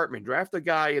Sam Hartman. Draft a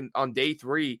guy on day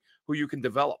 3 who you can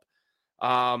develop.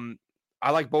 I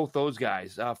like both those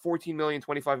guys. 14 million,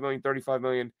 25 million, 35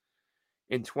 million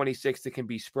in 26 that can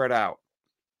be spread out.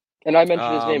 And I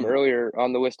mentioned his name earlier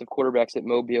on the list of quarterbacks at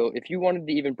Mobile. If you wanted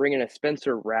to even bring in a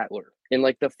Spencer Rattler in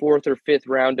like the 4th or 5th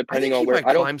round, depending on where,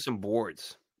 I climb some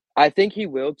boards. I think he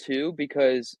will too,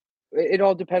 because it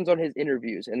all depends on his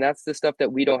interviews, and that's the stuff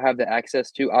that we don't have the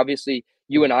access to. Obviously,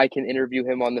 you and I can interview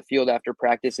him on the field after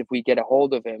practice if we get a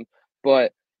hold of him,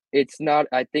 but it's not.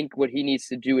 I think what he needs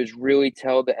to do is really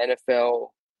tell the NFL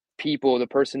people, the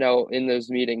personnel in those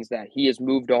meetings, that he has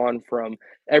moved on from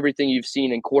everything you've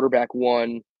seen in quarterback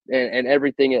one and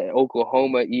everything at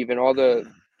Oklahoma, even all the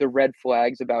red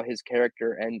flags about his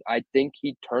character. And I think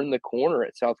he turned the corner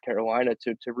at South Carolina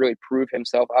to really prove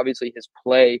himself. Obviously, his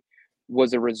play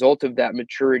was a result of that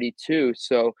maturity too.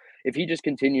 So if he just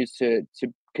continues to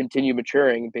continue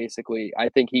maturing, basically, I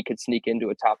think he could sneak into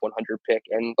a top 100 pick.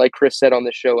 And like Chris said on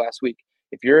the show last week,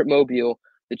 if you're at Mobile,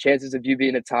 the chances of you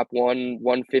being a top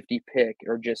 150 pick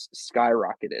are just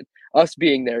skyrocketed. Us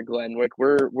being there, Glenn, like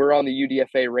we're on the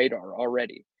UDFA radar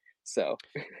already. So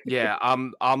yeah,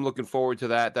 I'm looking forward to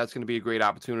that. That's going to be a great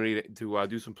opportunity to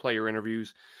do some player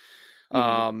interviews.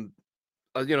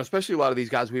 Especially a lot of these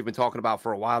guys we've been talking about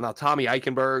for a while now. Tommy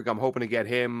Eichenberg, I'm hoping to get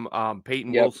him.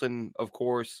 Peyton Wilson, of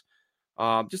course.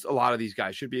 Just a lot of these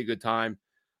guys should be a good time.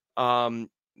 The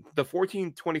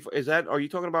 14-20 are you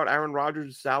talking about Aaron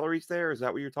Rodgers' salaries there? Is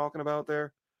that what you're talking about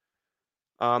there?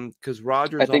 Because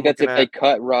Rodgers, I think that's if they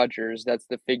cut Rodgers. That's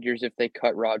the figures. If they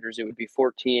cut Rodgers, it would be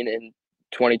 14 in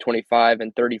 2025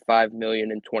 and 35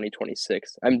 million in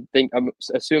 2026. I'm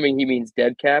assuming he means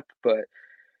dead cap, but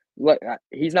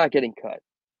he's not getting cut.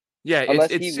 Yeah,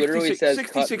 unless it's he literally says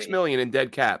 66 million in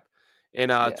dead cap in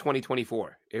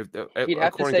 2024. If he'd have to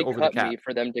according say to over cut the cap. me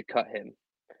for them to cut him,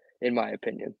 in my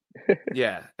opinion.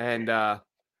 Yeah, and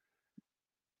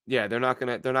they're not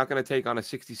gonna take on a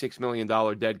 $66 million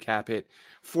dead cap hit,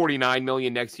 49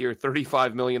 million next year,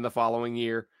 35 million the following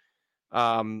year.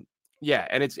 Yeah,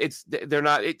 and they're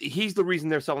not. He's the reason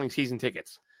they're selling season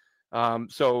tickets.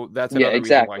 So that's another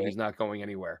reason why he's not going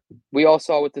anywhere. We all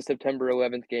saw what the September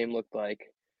 11th game looked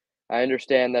like. I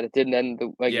understand that it didn't end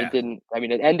it didn't. I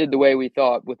mean, it ended the way we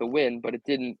thought with a win, but it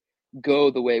didn't go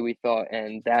the way we thought.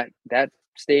 And that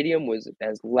stadium was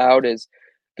as loud as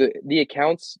the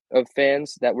accounts of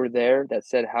fans that were there that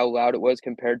said how loud it was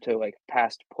compared to like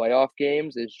past playoff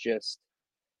games is just.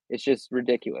 It's just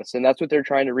ridiculous, and that's what they're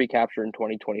trying to recapture in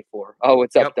 2024. Oh,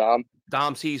 what's up, Dom?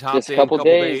 Dom C's hopped in. Couple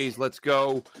days. Let's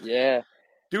go. Yeah.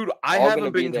 Dude, I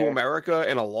haven't been to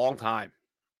America in a long time.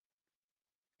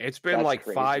 It's been like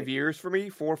crazy. 5 years for me,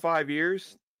 4 or 5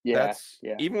 years. Yeah.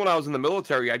 Even when I was in the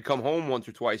military, I'd come home once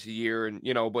or twice a year, and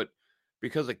but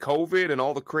because of COVID and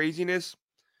all the craziness,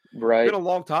 right? It's been a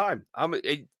long time.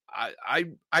 I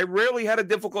rarely had a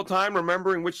difficult time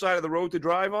remembering which side of the road to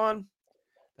drive on.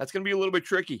 That's going to be a little bit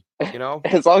tricky,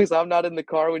 As long as I'm not in the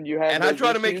car when you have. And I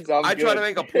try to make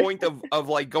a point of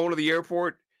like going to the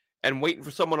airport and waiting for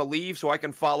someone to leave so I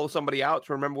can follow somebody out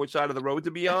to remember which side of the road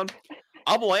to be on.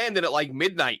 I'm landing at like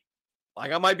midnight.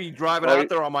 Like I might be driving out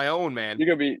there on my own, man. You're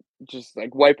gonna be just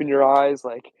like wiping your eyes,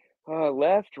 like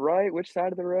left, right, which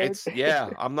side of the road?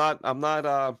 I'm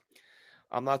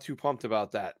not too pumped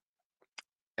about that.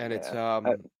 And it's Yeah.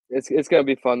 It's gonna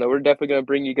be fun though. We're definitely gonna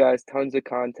bring you guys tons of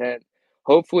content.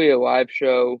 Hopefully a live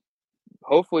show.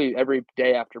 Hopefully every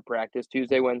day after practice,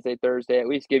 Tuesday, Wednesday, Thursday, at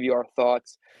least give you our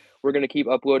thoughts. We're gonna keep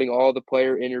uploading all the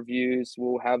player interviews.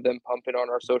 We'll have them pumping on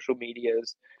our social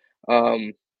medias.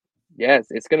 Um, yeah,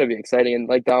 it's gonna be exciting. And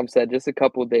like Dom said, just a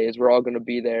couple of days, we're all gonna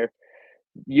be there.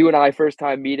 You and I, first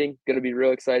time meeting, gonna be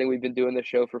real exciting. We've been doing this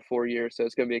show for 4 years, so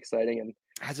it's gonna be exciting. And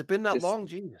has it been that just long?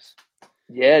 Genius.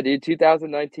 yeah, dude,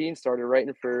 2019 started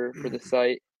writing for the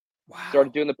site. Wow.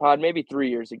 Started doing the pod maybe 3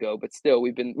 years ago, but still,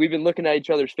 we've been looking at each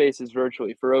other's faces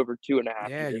virtually for over 2.5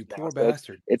 Yeah, years you now. poor So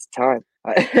bastard. it's time.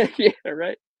 Yeah,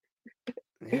 right.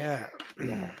 Yeah.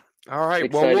 Yeah, All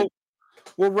right. Well, excited.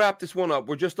 we'll wrap this one up.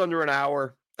 We're just under an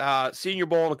hour. Senior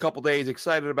Bowl in a couple days.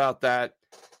 Excited about that.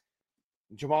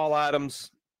 Jamal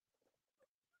Adams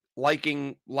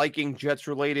liking Jets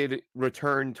related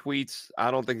return tweets.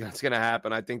 I don't think that's going to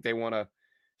happen. I think they want to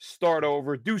start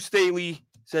over. Staley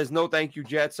says no, thank you,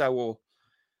 Jets. I will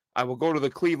go to the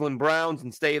Cleveland Browns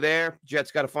and stay there.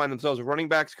 Jets got to find themselves a running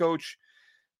backs coach,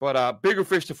 but bigger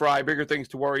fish to fry, bigger things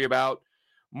to worry about.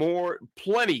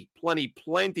 Plenty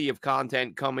of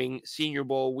content coming Senior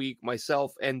Bowl week.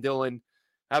 Myself and Dylan.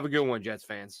 Have a good one, Jets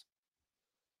fans.